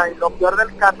 Y lo peor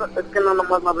del caso es que no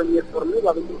nomás va a venir por mí,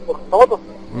 va a venir por todos.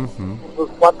 Por sus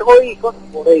 4 hijos,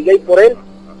 por ella y por él.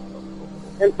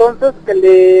 Entonces que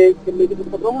le dijo,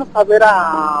 pues vamos a ver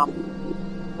a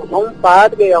un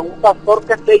padre, a un pastor,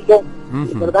 qué sé yo,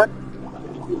 ¿verdad?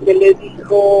 Y que le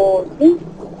dijo, sí,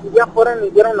 y ya fueron y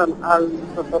vieron al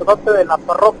sacerdote de la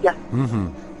parroquia.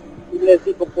 Y les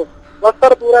dijo, pues va a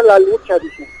estar dura la lucha,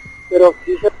 dice, pero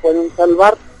sí se pueden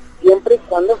salvar, siempre y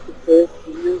cuando ustedes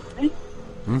tienen fe.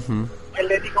 Que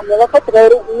le dijo, me vas a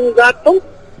traer un gato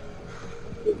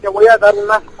y te voy a dar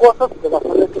unas cosas que vas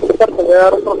a necesitar, te voy a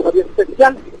dar un rosario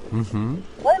especial.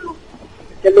 Bueno,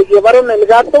 que le llevaron el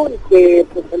gato y que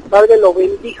pues el padre lo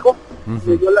bendijo,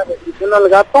 le dio la bendición al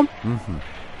gato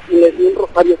y le dio un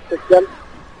rosario especial.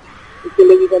 Y que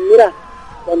le digan, mira,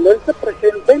 cuando él se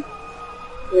presente,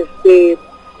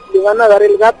 le van a dar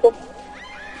el gato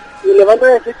y le van a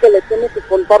decir que le tiene que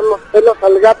contar los pelos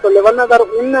al gato, le van a dar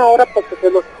 1 hora para que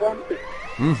se los cuente.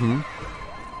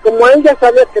 Como él ya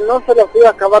sabía que no se los iba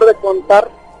a acabar de contar,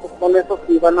 pues con eso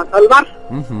se iban a salvar.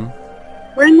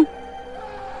 Bueno,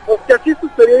 pues que así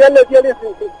sucedió, ya les dio las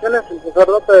instrucciones el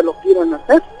sacerdote de lo que iban a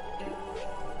hacer.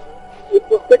 Y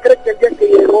pues usted cree que el día que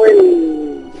llegó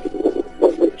el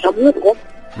chamuco,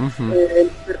 el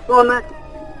persona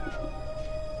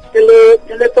que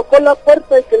le tocó la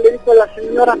puerta y que le dijo a la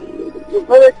señora, pues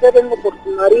 ¿sabe qué? Vengo por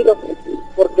su marido,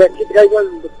 porque aquí traigo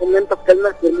el documento que él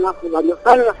me firmó hace varios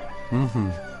años.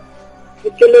 Y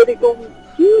que le dijo,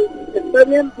 sí, está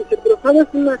bien, dice, pero ¿sabes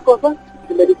una cosa?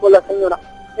 Que le dijo la señora,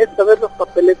 esta vez los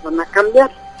papeles van a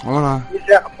cambiar.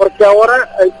 Dice, porque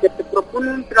ahora el que te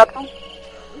propone un trato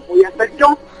voy a ser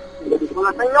yo, le dijo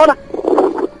la señora.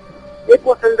 Y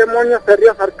pues el demonio se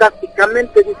rió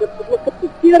sarcásticamente, dice, pues lo que tú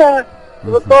quieras,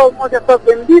 pero de todos modos ya estás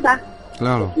vendida.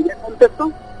 Y le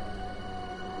contestó.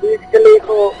 Y dice que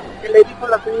le dijo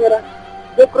la señora,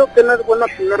 yo creo que no es bueno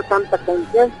tener tanta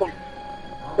confianza,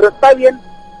 pero está bien.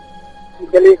 Y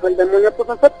que le dijo el demonio, pues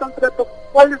acepta un trato,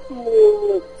 ¿cuál es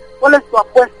tu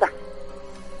apuesta?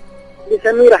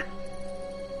 Dice, mira,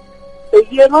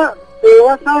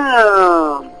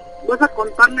 vas a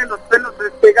contarle los pelos de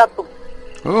este gato,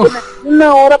 Tienes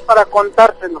 1 hora para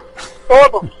contárselos,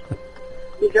 todos.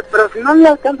 Dice, pero si no le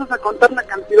alcanzas a contar la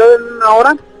cantidad en 1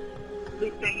 hora,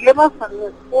 ni te llevas a mi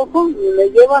esposo, ni me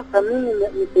llevas a mí,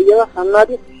 ni te llevas a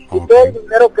nadie, y todo el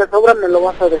dinero que sobra me lo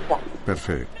vas a dejar.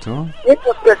 Perfecto. Y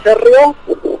pues que se rió.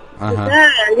 Ajá.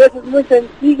 Y eso es muy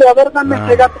sencillo, a ver, dame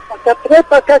ese gato para acá, trae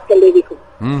para acá, que le dijo.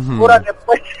 Órale,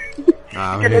 pues.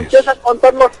 A que le ver. empieza a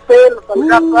contar los pelos al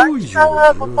gato. Ay,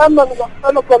 contándole los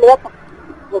pelos al gato.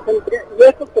 Y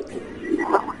eso que se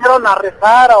pusieron a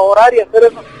rezar, a orar y a hacer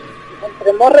eso.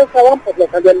 Entre más rezaban, pues le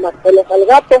salían más pelos al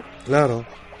gato. Claro.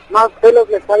 Más pelos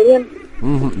le salían.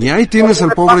 Y ahí tienes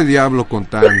al pobre diablo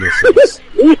contándose.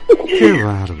 Qué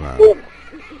bárbaro.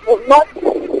 Pues no,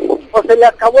 pues se le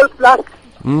acabó el plan.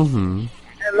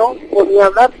 No, pues ni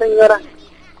hablar, señora.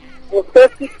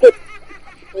 Usted sí que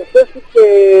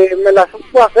me la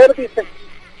supo hacer, dice.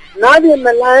 Nadie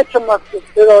me la ha hecho más que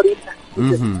usted ahorita.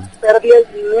 Dice, perdí el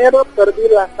dinero, perdí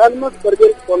las almas, perdí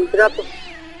el contrato.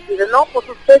 Dice, no, pues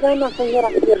usted gana, señora,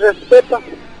 mi respeto.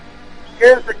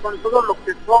 Quédese con todo lo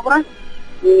que sobra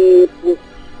y pues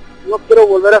no quiero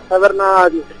volver a saber nada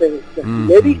de usted.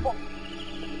 Le dijo.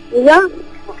 Y ya,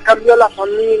 pues cambió la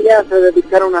familia, se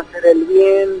dedicaron a hacer el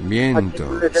bien, a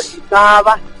quien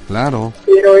necesitaba. Claro.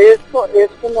 Pero esto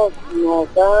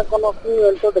nos da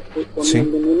conocimiento de que con el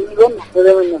enemigo no se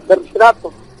deben hacer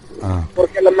tratos.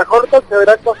 Porque a lo mejor se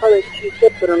verá cosa de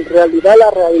chiste, pero en realidad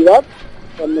la realidad,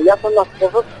 cuando ya son las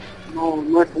cosas,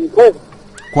 no es un juego.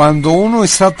 Cuando uno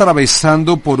está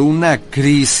atravesando por una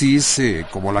crisis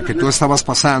como la que tú estabas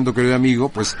pasando, querido amigo,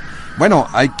 pues, bueno,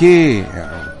 hay que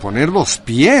poner los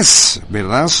pies,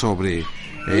 ¿verdad?, sobre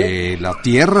la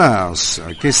tierra, o sea,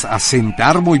 hay que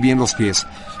asentar muy bien los pies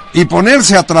y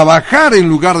ponerse a trabajar en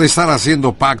lugar de estar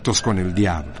haciendo pactos con el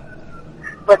diablo.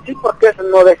 Pues sí, porque eso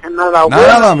no deja nada bueno.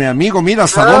 Nada, mi amigo, mira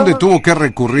hasta dónde tuvo que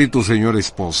recurrir tu señora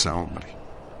esposa, hombre.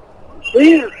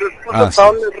 Sí, su esposa hasta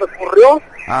dónde recurrió.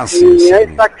 Y ahí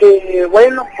está que,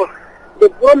 bueno, pues de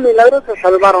puro milagro se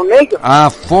salvaron ellos.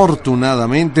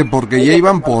 Afortunadamente, porque ya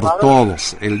iban por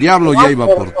todos. El diablo ya iba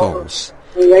por todos.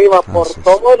 Y ya iba por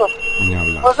todos.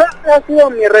 Pues este ha sido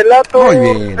mi relato,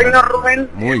 señor Rubén.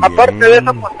 Aparte de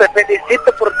eso, pues te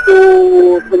felicito por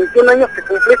tus 21 años que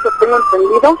cumpliste, tengo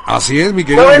entendido. Así es, mi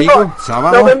querido amigo,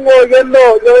 sábado. Yo vengo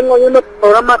oyendo el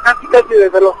programa casi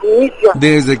desde los inicios.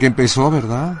 Desde que empezó,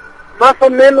 ¿verdad? Más o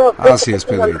menos. Así es,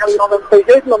 Pedro. En el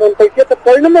 96, 97,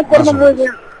 pero no me acuerdo muy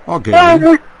bien.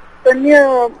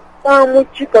 Estaba muy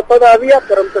chico todavía,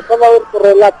 pero empezaba a ver tu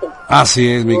relato.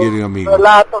 Así es, mi querido amigo.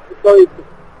 Relatos y todo.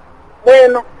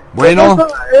 Bueno.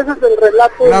 Ese es el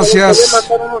relato. Gracias,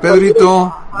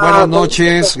 Pedrito. Buenas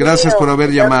noches. Gracias por haber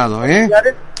llamado,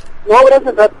 No,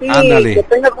 gracias a ti. Ándale. Que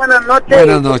tengas buenas noches.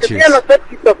 Buenas noches. Que los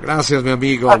éxitos. Gracias, mi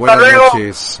amigo. Hasta buenas luego.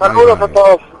 noches. Saludos a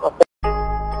todos.